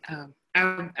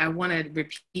 I want to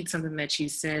repeat something that you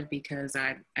said, because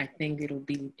I think it'll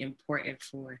be important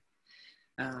for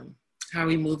how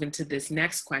we move into this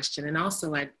next question. And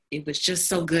also, it was just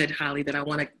so good, Holly, that I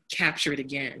want to capture it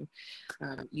again.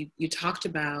 You talked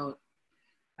about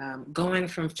going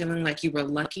from feeling like you were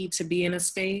lucky to be in a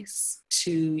space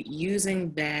to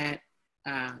using that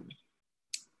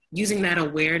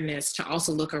awareness to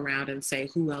also look around and say,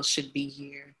 who else should be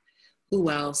here? Who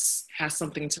else has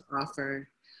something to offer?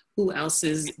 Who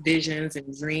else's visions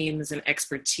and dreams and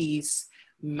expertise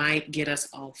might get us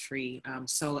all free?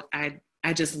 So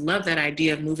I just love that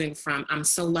idea of moving from, I'm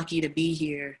so lucky to be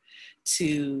here,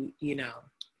 to,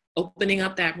 opening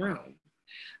up that room.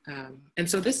 And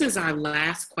so this is our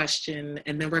last question,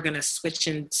 and then we're going to switch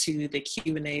into the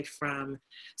Q&A from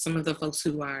some of the folks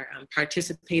who are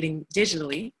participating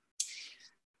digitally.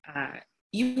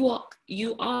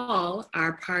 You all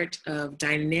are part of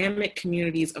dynamic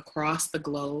communities across the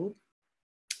globe.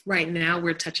 Right now,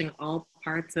 we're touching all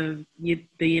parts of the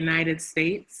United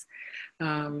States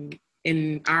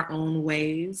in our own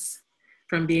ways,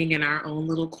 from being in our own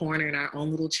little corner, in our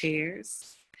own little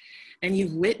chairs. And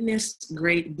you've witnessed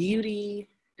great beauty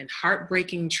and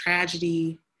heartbreaking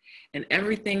tragedy and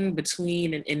everything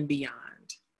between and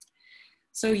beyond.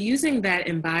 So using that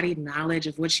embodied knowledge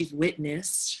of what you've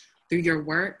witnessed through your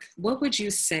work, what would you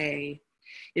say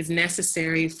is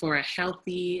necessary for a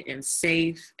healthy and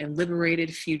safe and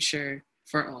liberated future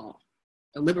for all?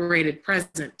 A liberated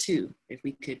present too, if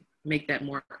we could make that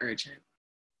more urgent.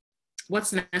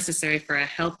 What's necessary for a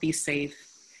healthy, safe,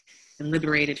 and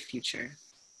liberated future.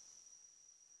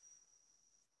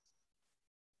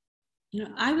 You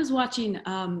know, I was watching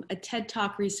a TED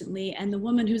Talk recently, and the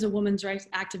woman who's a women's rights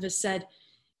activist said,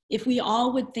 if we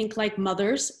all would think like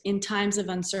mothers in times of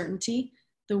uncertainty,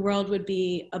 the world would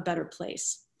be a better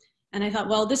place. And I thought,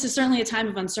 well, this is certainly a time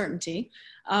of uncertainty.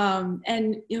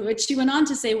 And you know, what she went on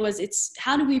to say was, it's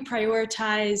how do we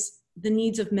prioritize the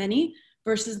needs of many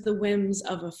versus the whims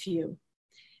of a few?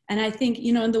 And I think,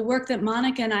 you know, in the work that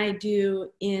Monica and I do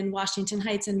in Washington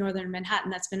Heights and Northern Manhattan,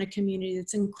 that's been a community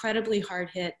that's incredibly hard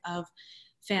hit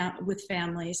with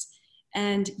families.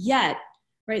 And yet,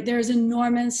 right, there's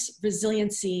enormous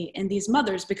resiliency in these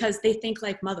mothers because they think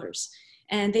like mothers.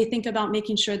 And they think about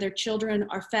making sure their children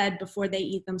are fed before they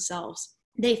eat themselves.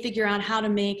 They figure out how to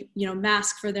make, you know,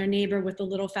 masks for their neighbor with the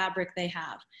little fabric they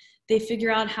have. They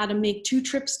figure out how to make 2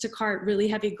 trips to cart really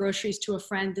heavy groceries to a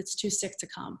friend that's too sick to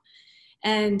come.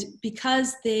 And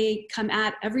because they come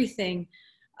at everything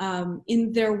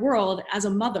in their world as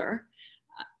a mother,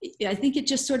 I think it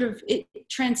just sort of, it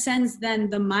transcends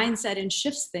then the mindset and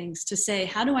shifts things to say,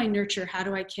 how do I nurture? How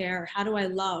do I care? How do I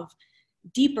love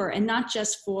deeper? And not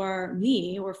just for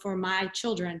me or for my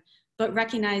children, but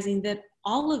recognizing that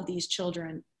all of these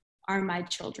children are my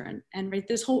children. And right,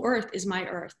 this whole earth is my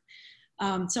earth.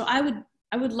 So I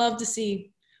would love to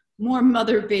see more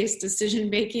mother-based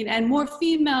decision-making and more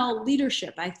female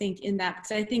leadership, I think, in that.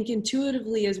 Because I think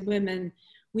intuitively as women,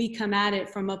 we come at it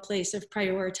from a place of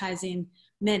prioritizing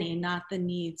many, not the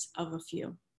needs of a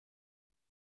few.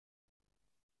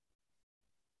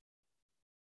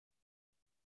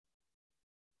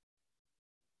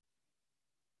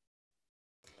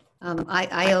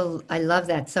 I love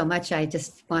that so much. I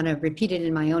just want to repeat it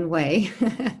in my own way.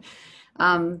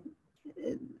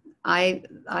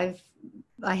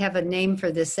 I have a name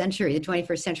for this century, the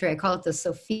 21st century. I call it the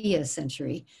Sophia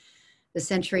century, the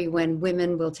century when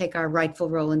women will take our rightful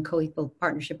role in co-equal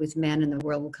partnership with men and the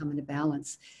world will come into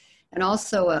balance. And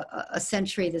also a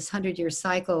century, this 100-year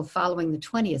cycle following the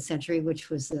 20th century, which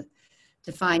was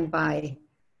defined by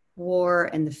war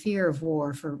and the fear of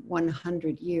war for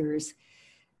 100 years.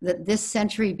 That this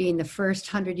century being the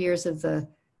first 100 years of the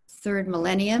third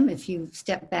millennium, if you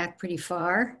step back pretty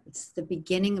far, it's the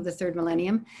beginning of the third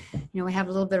millennium. You know, we have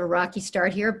a little bit of a rocky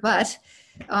start here, but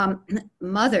the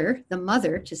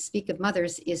mother, to speak of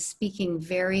mothers, is speaking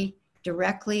very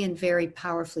directly and very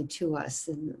powerfully to us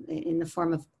in the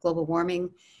form of global warming,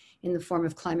 in the form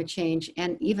of climate change,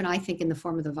 and even I think in the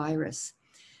form of the virus.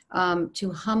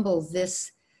 To humble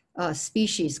this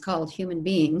species called human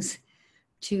beings,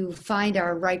 to find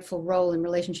our rightful role in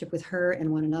relationship with her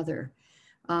and one another.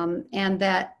 And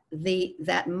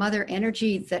that mother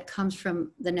energy that comes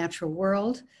from the natural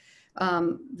world,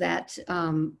 that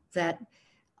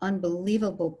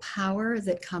unbelievable power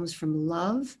that comes from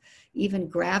love, even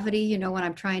gravity. You know, when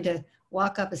I'm trying to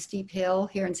walk up a steep hill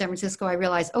here in San Francisco, I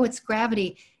realize, oh, it's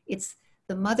gravity. It's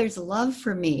the mother's love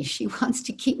for me. She wants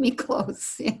to keep me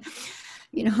close.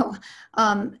 You know,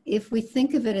 if we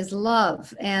think of it as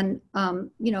love, and,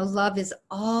 you know, love is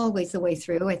always the way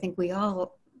through. I think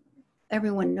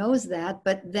everyone knows that,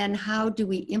 but then how do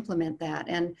we implement that?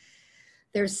 And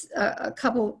there's a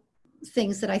couple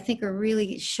things that I think are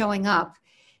really showing up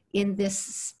in this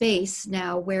space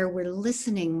now where we're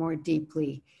listening more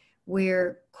deeply,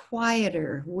 we're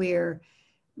quieter, we're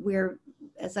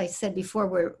as I said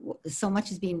before, so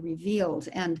much is being revealed.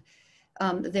 And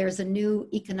there's a new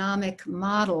economic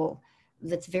model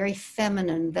that's very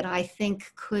feminine that I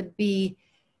think could be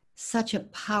such a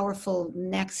powerful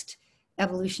next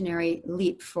evolutionary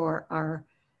leap for our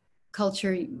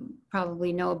culture. You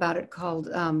probably know about it, called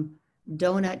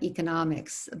Donut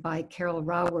Economics by Carol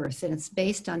Raworth. And it's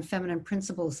based on feminine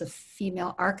principles of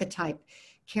female archetype,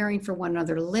 caring for one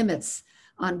another, limits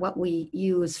on what we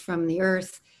use from the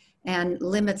earth, and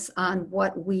limits on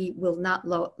what we will not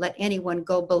let anyone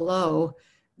go below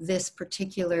this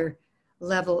particular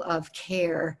level of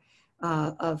care,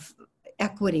 of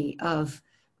equity, of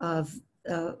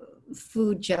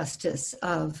food justice,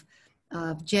 of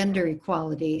gender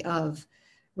equality, of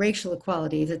racial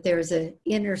equality, that there's an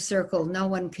inner circle, no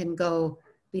one can go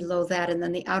below that, and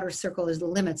then the outer circle is the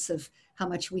limits of how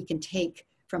much we can take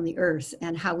from the earth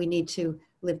and how we need to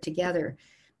live together.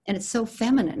 And it's so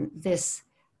feminine,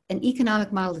 an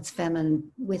economic model that's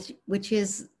feminine, which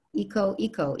is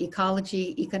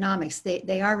ecology, economics.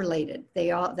 They are related.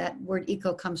 That word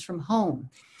eco comes from home.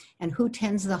 And who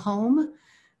tends the home?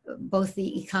 Both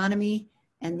the economy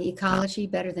and the ecology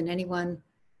better than anyone,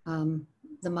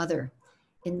 the mother.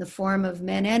 In the form of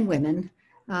men and women,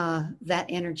 that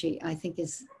energy, I think,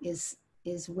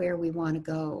 is where we want to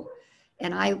go.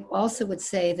 And I also would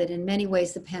say that in many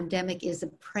ways, the pandemic is a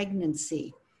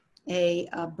pregnancy, a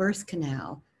birth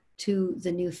canal to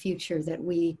the new future that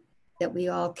we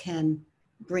all can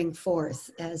bring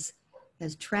forth. As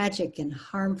tragic and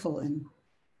harmful and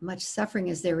much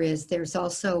suffering as there is, there's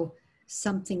also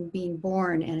something being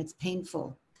born, and it's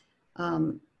painful.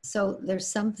 So there's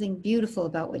something beautiful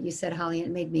about what you said, Holly,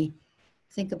 and it made me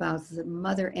think about the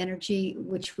mother energy,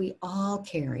 which we all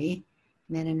carry,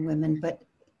 men and women, but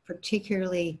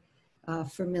particularly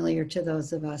familiar to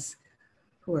those of us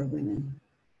who are women.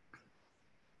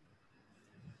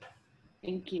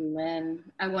 Thank you, Lynn.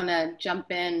 I want to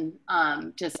jump in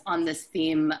just on this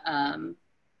theme.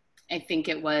 I think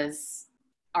it was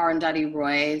Arundhati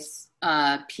Roy's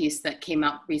piece that came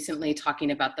out recently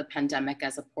talking about the pandemic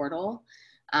as a portal.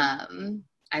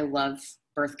 I love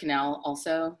birth canal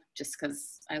also, just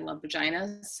because I love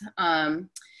vaginas.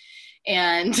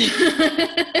 And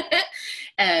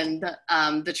and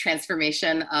the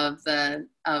transformation of the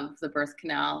birth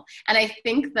canal. And I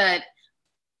think that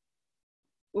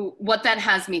what that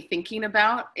has me thinking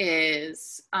about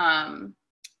is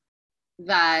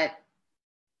that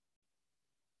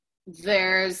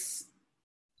there's,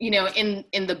 in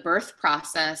the birth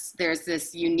process, there's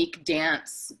this unique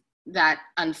dance that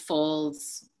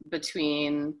unfolds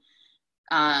between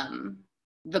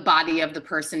the body of the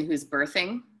person who's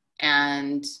birthing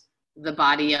and the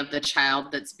body of the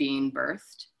child that's being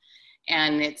birthed.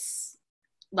 And it's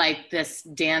like this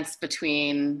dance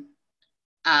between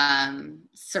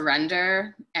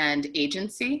surrender and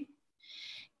agency.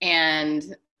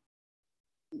 And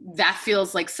that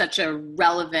feels like such a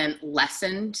relevant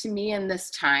lesson to me in this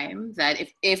time, that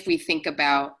if we think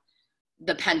about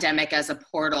the pandemic as a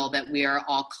portal that we are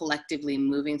all collectively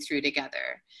moving through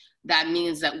together, that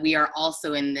means that we are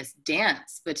also in this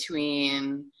dance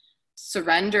between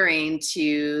surrendering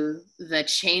to the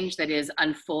change that is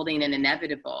unfolding and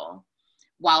inevitable,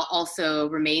 while also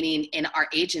remaining in our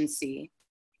agency,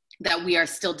 that we are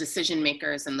still decision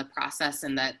makers in the process,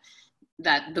 and that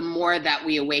the more that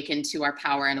we awaken to our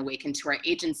power and awaken to our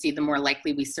agency, the more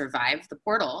likely we survive the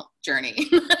portal journey.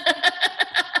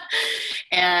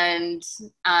 And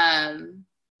as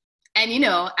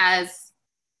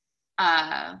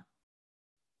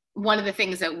one of the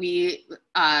things that we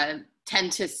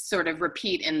tend to sort of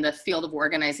repeat in the field of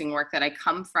organizing work that I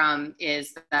come from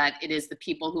is that it is the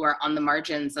people who are on the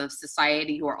margins of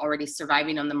society, who are already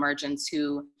surviving on the margins,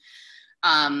 who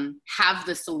have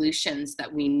the solutions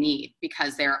that we need,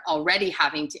 because they're already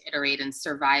having to iterate and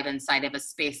survive inside of a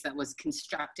space that was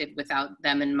constructed without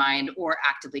them in mind, or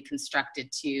actively constructed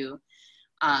to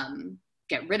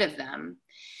get rid of them.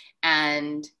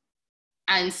 And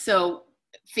so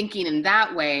thinking in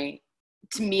that way,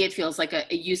 to me, it feels like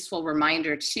a useful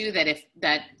reminder too,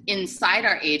 that inside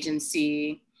our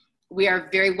agency, we are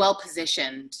very well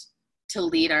positioned to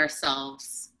lead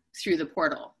ourselves through the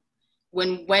portal.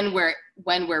 When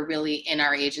we're really in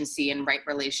our agency and right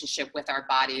relationship with our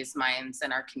bodies, minds,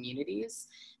 and our communities,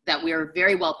 that we are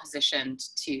very well positioned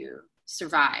to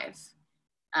survive,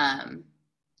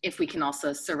 if we can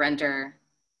also surrender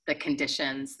the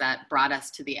conditions that brought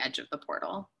us to the edge of the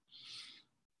portal.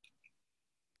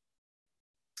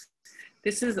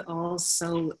 This is all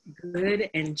so good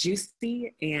and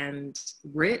juicy and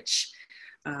rich.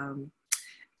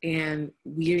 And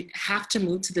we have to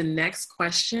move to the next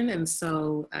question. And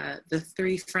so the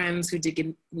three friends who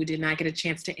did not get a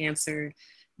chance to answer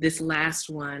this last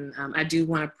one, I do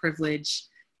want to privilege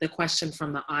the question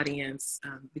from the audience,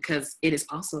 because it is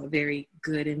also a very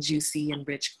good and juicy and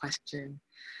rich question.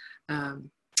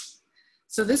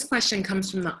 So this question comes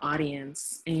from the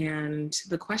audience, and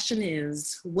the question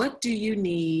is, what do you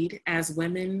need as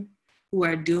women who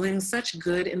are doing such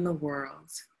good in the world?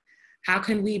 How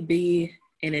can we be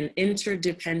in an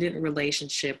interdependent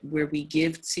relationship where we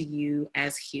give to you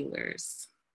as healers?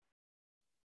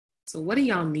 So what do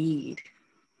y'all need?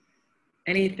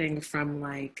 Anything from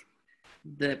like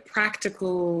the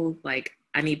practical, like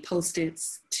I need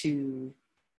Post-its, to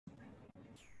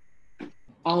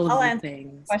all of the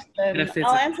things.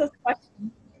 I'll answer this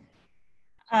question.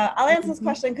 I'll answer this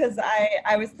question because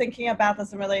I was thinking about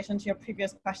this in relation to your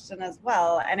previous question as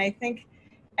well. And I think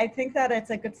that it's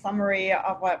a good summary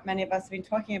of what many of us have been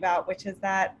talking about, which is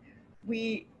that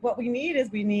what we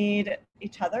need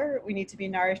each other. We need to be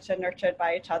nourished and nurtured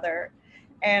by each other.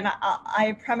 And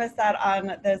I premise that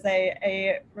on, there's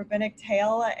a rabbinic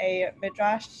tale, a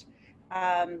midrash,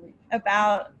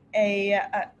 about a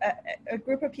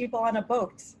group of people on a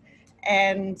boat,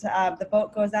 and the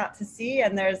boat goes out to sea,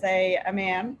 and there's a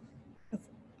man,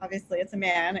 obviously it's a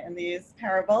man in these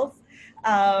parables,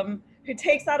 who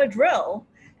takes out a drill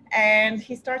and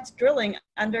he starts drilling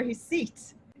under his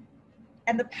seat.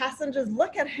 And the passengers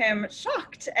look at him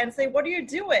shocked and say, "What are you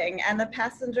doing?" And the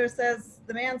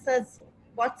man says,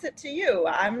 "What's it to you?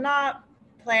 I'm not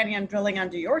planning on drilling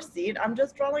under your seat. I'm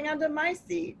just drilling under my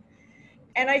seat."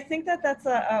 And I think that that's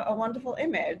a wonderful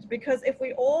image, because if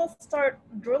we all start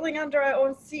drilling under our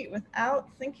own seat without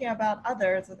thinking about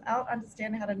others, without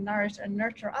understanding how to nourish and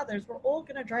nurture others, we're all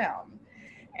going to drown.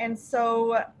 And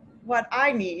so what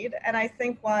I need, and I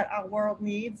think what our world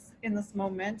needs in this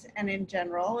moment and in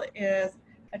general, is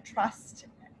a trust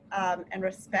and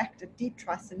respect, a deep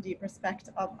trust and deep respect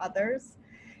of others,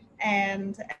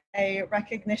 and a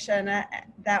recognition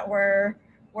that we're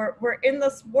in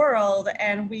this world,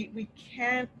 and we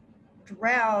can't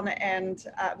drown, and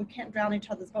we can't drown each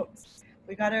other's boats.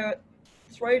 We got to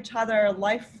throw each other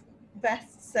life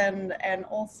vests and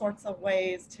all sorts of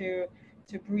ways to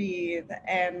breathe.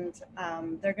 And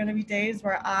there are going to be days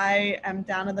where I am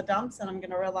down in the dumps and I'm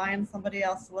going to rely on somebody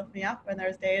else to lift me up, and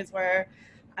there's days where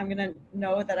I'm going to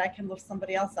know that I can lift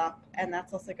somebody else up, and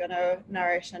that's also going to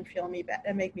nourish and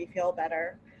and make me feel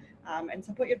better. And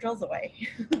so put your drills away.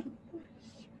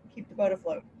 Keep the boat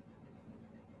afloat.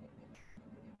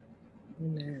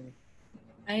 Amen.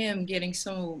 I am getting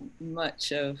so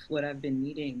much of what I've been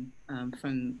needing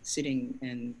from sitting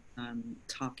and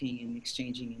talking and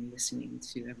exchanging and listening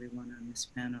to everyone on this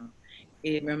panel.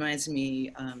 It reminds me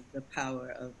of the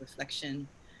power of reflection,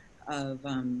 of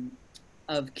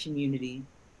community.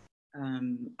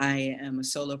 I am a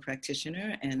solo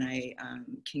practitioner, and I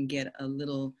can get a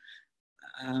little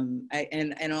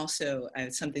and also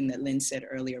something that Lynn said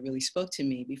earlier really spoke to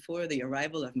me. Before the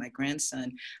arrival of my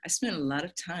grandson, I spent a lot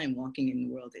of time walking in the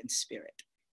world in spirit.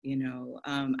 You know,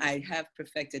 I have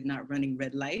perfected not running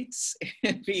red lights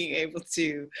and being able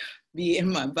to be in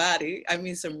my body. I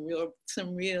mean, some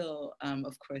real,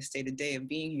 of course, day to day of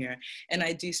being here. And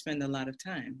I do spend a lot of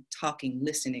time talking,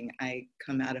 listening. I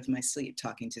come out of my sleep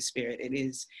talking to spirit. It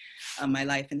is my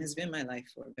life, and has been my life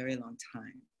for a very long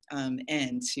time.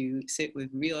 And to sit with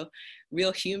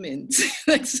real humans,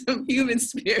 like some human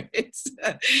spirits,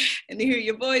 and to hear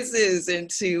your voices, and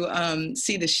to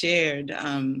see the shared,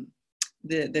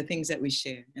 the things that we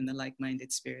share, and the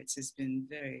like-minded spirits has been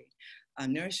very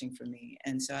nourishing for me.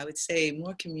 And so I would say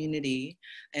more community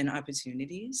and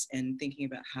opportunities, and thinking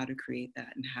about how to create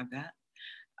that and have that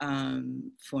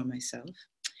for myself.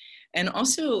 And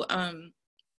also,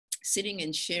 sitting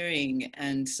and sharing,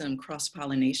 and some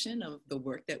cross-pollination of the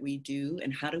work that we do,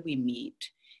 and how do we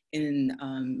meet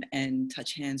and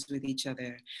touch hands with each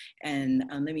other, and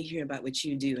let me hear about what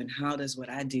you do, and how does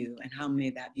what I do, and how may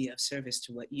that be of service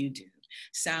to what you do.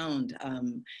 Sound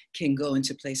can go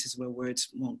into places where words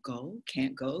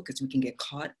can't go, because we can get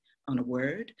caught on a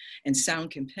word, and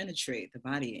sound can penetrate the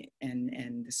body and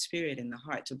the spirit and the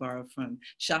heart, to borrow from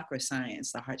chakra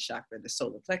science, the heart chakra, the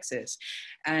solar plexus,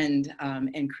 and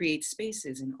create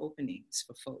spaces and openings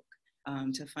for folk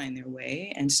to find their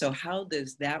way. And so how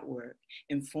does that work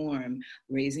inform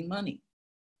raising money?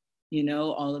 You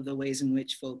know, all of the ways in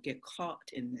which folk get caught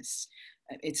in this.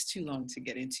 It's too long to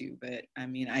get into, but I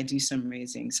mean, I do some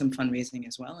fundraising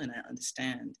as well, and I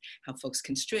understand how folks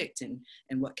constrict and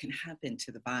what can happen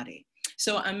to the body.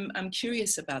 So I'm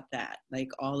curious about that, like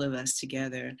all of us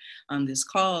together on this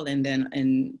call, and then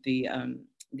in the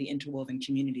interwoven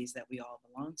communities that we all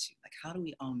belong to. Like, how do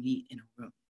we all meet in a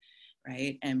room,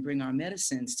 right, and bring our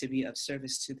medicines to be of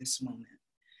service to this moment?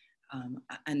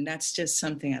 And that's just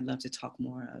something I'd love to talk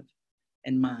more of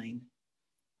and mine.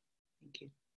 Thank you.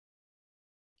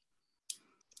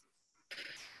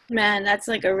 Man, that's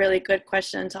like a really good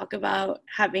question. Talk about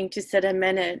having to sit a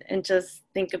minute and just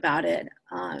think about it.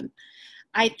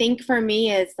 I think for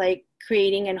me, it's like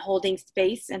creating and holding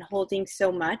space, and holding so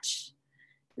much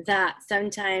that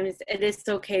sometimes it is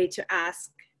okay to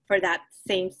ask for that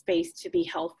same space to be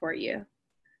held for you,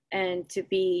 and to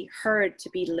be heard, to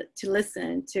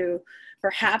listen, to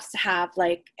perhaps have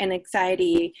like an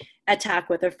anxiety attack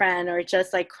with a friend, or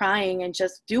just like crying and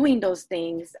just doing those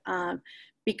things.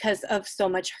 Because of so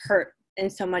much hurt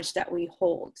and so much that we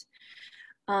hold.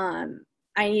 I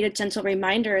need a gentle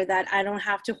reminder that I don't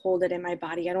have to hold it in my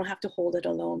body. I don't have to hold it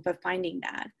alone, but finding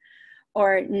that,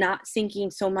 or not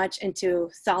sinking so much into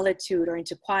solitude or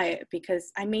into quiet,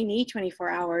 because I may need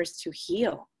 24 hours to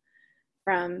heal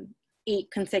from 8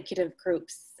 consecutive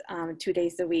groups, 2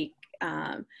 days a week,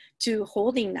 to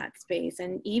holding that space.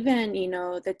 And even, you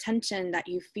know, the tension that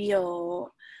you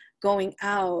feel going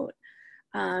out,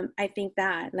 I think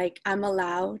that like I'm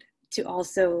allowed to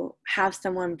also have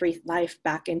someone breathe life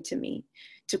back into me,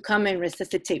 to come and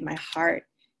resuscitate my heart,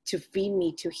 to feed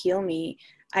me, to heal me.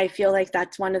 I feel like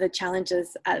that's one of the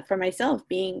challenges for myself,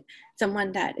 being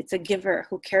someone that it's a giver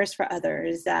who cares for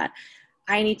others, that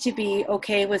I need to be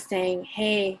okay with saying,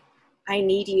 hey, I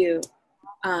need you.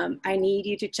 I need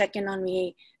you to check in on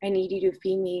me. I need you to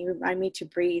feed me, remind me to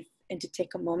breathe and to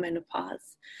take a moment of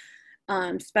pause,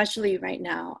 especially right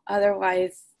now.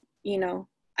 Otherwise, you know,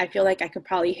 I feel like I could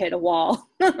probably hit a wall.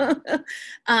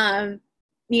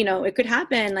 You know, it could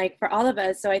happen like for all of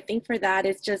us. So I think for that,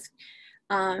 it's just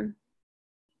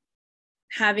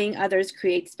having others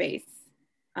create space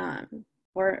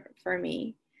for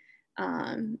me,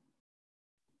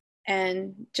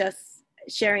 and just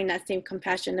sharing that same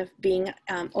compassion of being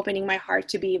opening my heart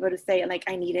to be able to say like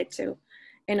I needed to,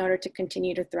 in order to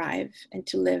continue to thrive and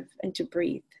to live and to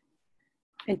breathe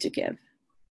and to give.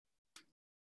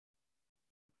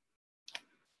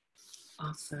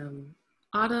 Awesome.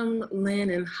 Autumn, Lynn,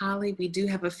 and Holly, we do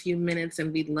have a few minutes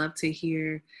and we'd love to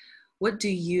hear, what do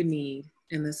you need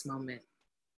in this moment?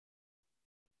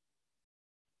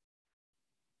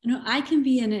 You know, I can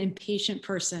be an impatient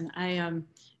person.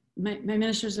 My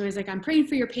minister's always like, I'm praying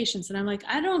for your patience. And I'm like,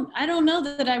 I don't know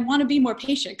that I want to be more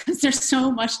patient, because there's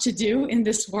so much to do in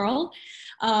this world.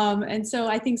 And so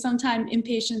I think sometimes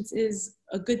impatience is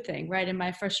a good thing, right? In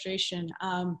my frustration,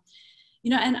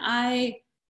 you know, and I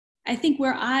think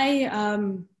what I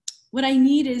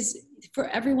need is for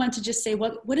everyone to just say,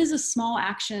 what is a small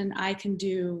action I can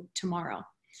do tomorrow?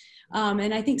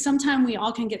 And I think sometimes we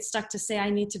all can get stuck to say, I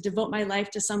need to devote my life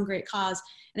to some great cause.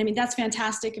 And I mean, that's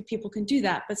fantastic if people can do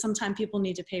that, but sometimes people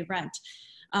need to pay rent.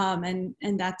 And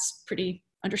that's pretty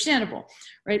understandable,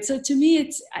 right? So to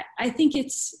me, I think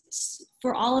it's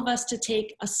for all of us to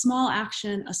take a small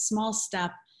action, a small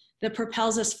step that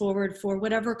propels us forward for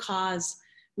whatever cause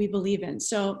we believe in.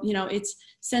 So, you know, it's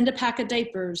send a pack of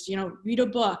diapers, you know, read a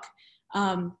book,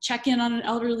 check in on an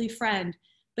elderly friend.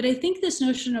 But I think this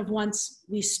notion of once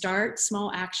we start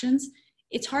small actions,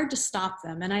 it's hard to stop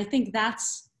them. And I think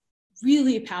that's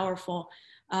really powerful.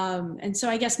 And so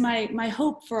I guess my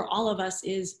hope for all of us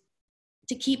is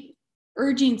to keep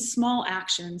urging small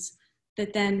actions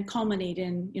that then culminate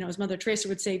in, you know, as Mother Teresa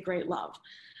would say, great love.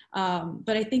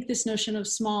 But I think this notion of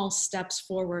small steps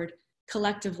forward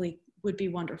collectively would be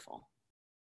wonderful.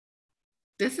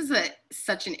 This is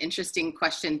such an interesting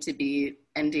question to be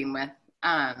ending with.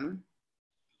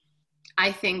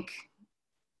 I think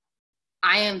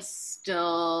I am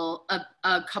still,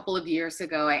 a couple of years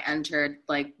ago, I entered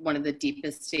like one of the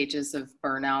deepest stages of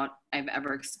burnout I've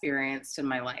ever experienced in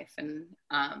my life. And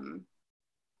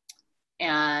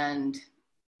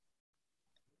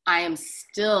I am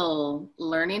still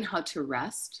learning how to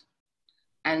rest.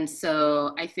 And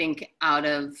so I think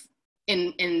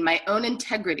in my own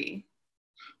integrity,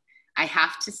 I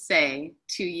have to say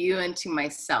to you and to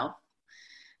myself,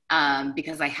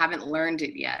 because I haven't learned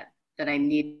it yet, that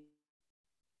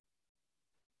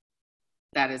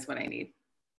that is what I need.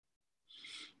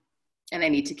 And I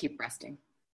need to keep resting.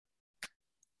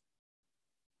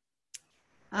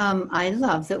 I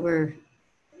love that we're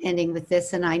ending with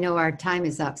this, and I know our time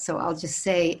is up, so I'll just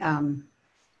say,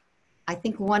 I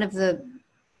think one of the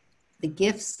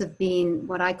gifts of being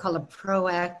what I call a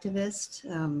proactivist,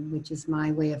 which is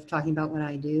my way of talking about what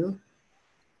I do,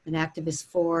 an activist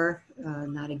for,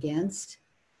 not against,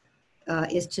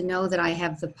 is to know that I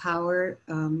have the power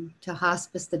to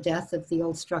hospice the death of the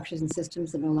old structures and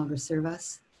systems that no longer serve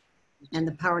us, and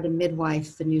the power to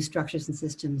midwife the new structures and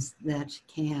systems that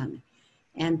can,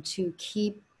 and to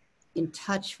keep in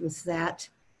touch with that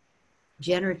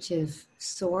generative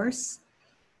source.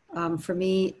 For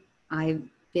me, I've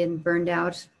been burned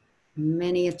out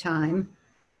many a time,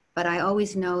 but I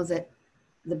always know that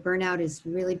the burnout is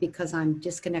really because I'm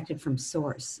disconnected from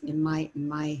source in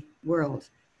my world.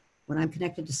 When I'm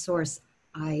connected to source,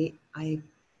 I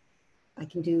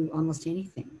can do almost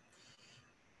anything,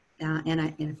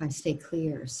 and if I stay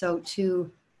clear. So to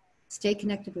stay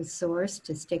connected with source,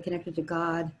 to stay connected to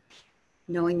God,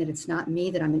 knowing that it's not me,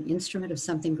 that I'm an instrument of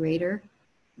something greater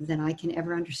than I can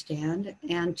ever understand,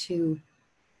 and to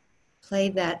play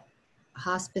that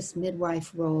hospice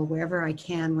midwife role wherever I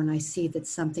can when I see that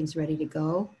something's ready to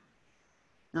go,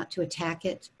 not to attack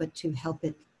it, but to help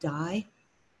it die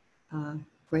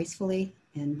gracefully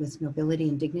and with nobility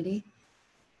and dignity.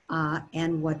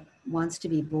 And what wants to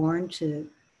be born, to,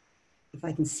 if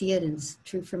I can see it and it's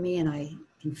true for me and I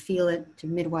can feel it, to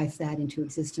midwife that into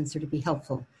existence or to be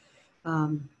helpful.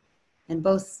 And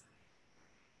both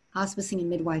hospicing and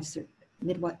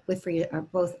midwifery are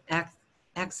both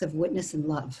acts of witness and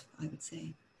love, I would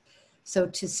say. So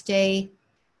to stay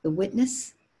the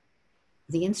witness,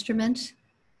 the instrument,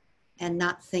 and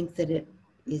not think that it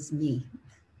is me.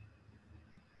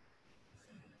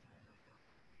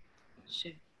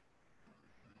 Sure.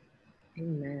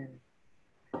 Amen.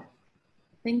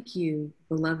 Thank you,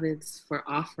 beloveds, for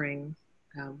offering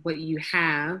what you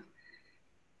have.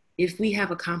 If we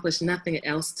have accomplished nothing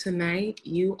else tonight,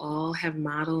 you all have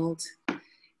modeled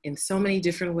in so many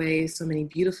different ways, so many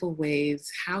beautiful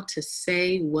ways, how to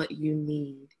say what you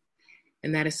need.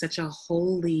 And that is such a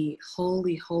holy,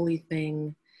 holy, holy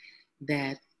thing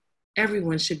that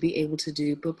everyone should be able to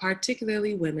do, but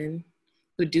particularly women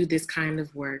who do this kind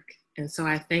of work. And so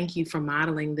I thank you for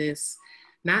modeling this,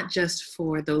 not just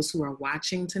for those who are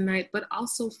watching tonight, but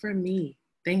also for me.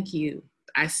 Thank you.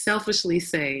 I selfishly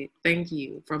say thank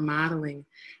you for modeling,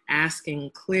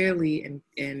 asking clearly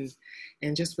and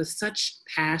just with such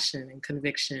passion and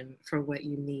conviction for what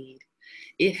you need.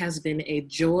 It has been a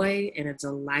joy and a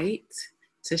delight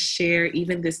to share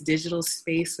even this digital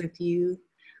space with you.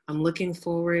 I'm looking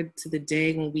forward to the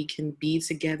day when we can be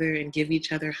together and give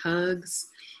each other hugs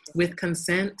with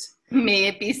consent. May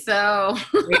it be so.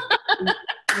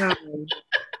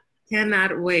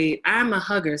 Cannot wait. I'm a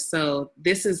hugger, so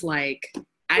this is like,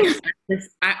 I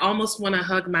almost want to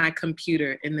hug my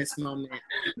computer in this moment.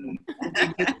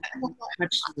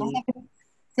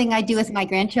 Thing I do with my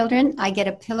grandchildren, I get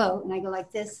a pillow and I go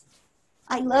like this.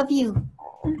 I love you.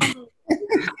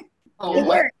 Oh, It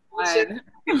works.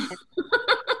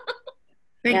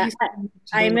 Thank you so much.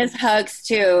 I miss hugs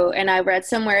too. And I read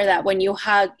somewhere that when you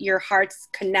hug, your hearts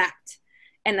connect.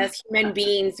 And as human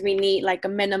beings, we need like a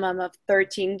minimum of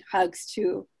 13 hugs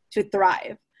to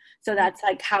thrive. So that's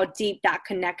like how deep that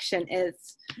connection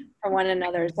is for one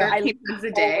another. So 13 hugs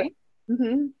a day?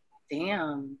 Mm-hmm.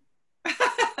 Damn.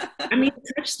 I mean,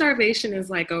 touch starvation is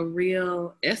like a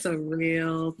real thing. It's a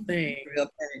real thing.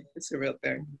 It's a real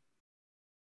thing.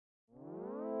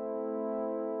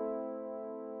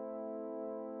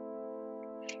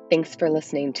 Thanks for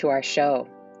listening to our show.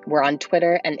 We're on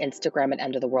Twitter and Instagram at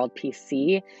End of the World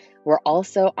PC. We're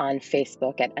also on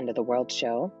Facebook at End of the World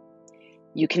Show.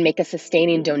 You can make a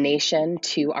sustaining donation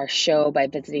to our show by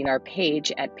visiting our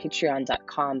page at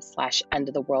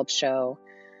patreon.com/endoftheworldshow.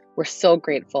 We're so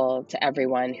grateful to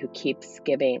everyone who keeps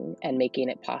giving and making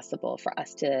it possible for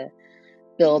us to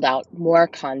build out more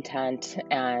content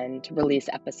and release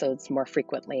episodes more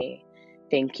frequently.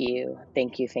 Thank you,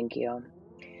 thank you, thank you.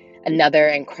 Another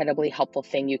incredibly helpful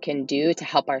thing you can do to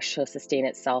help our show sustain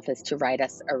itself is to write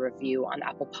us a review on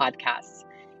Apple Podcasts.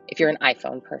 If you're an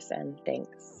iPhone person,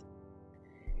 thanks.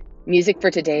 Music for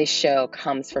today's show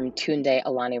comes from Tunde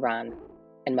Alaniran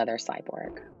and Mother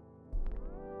Cyborg.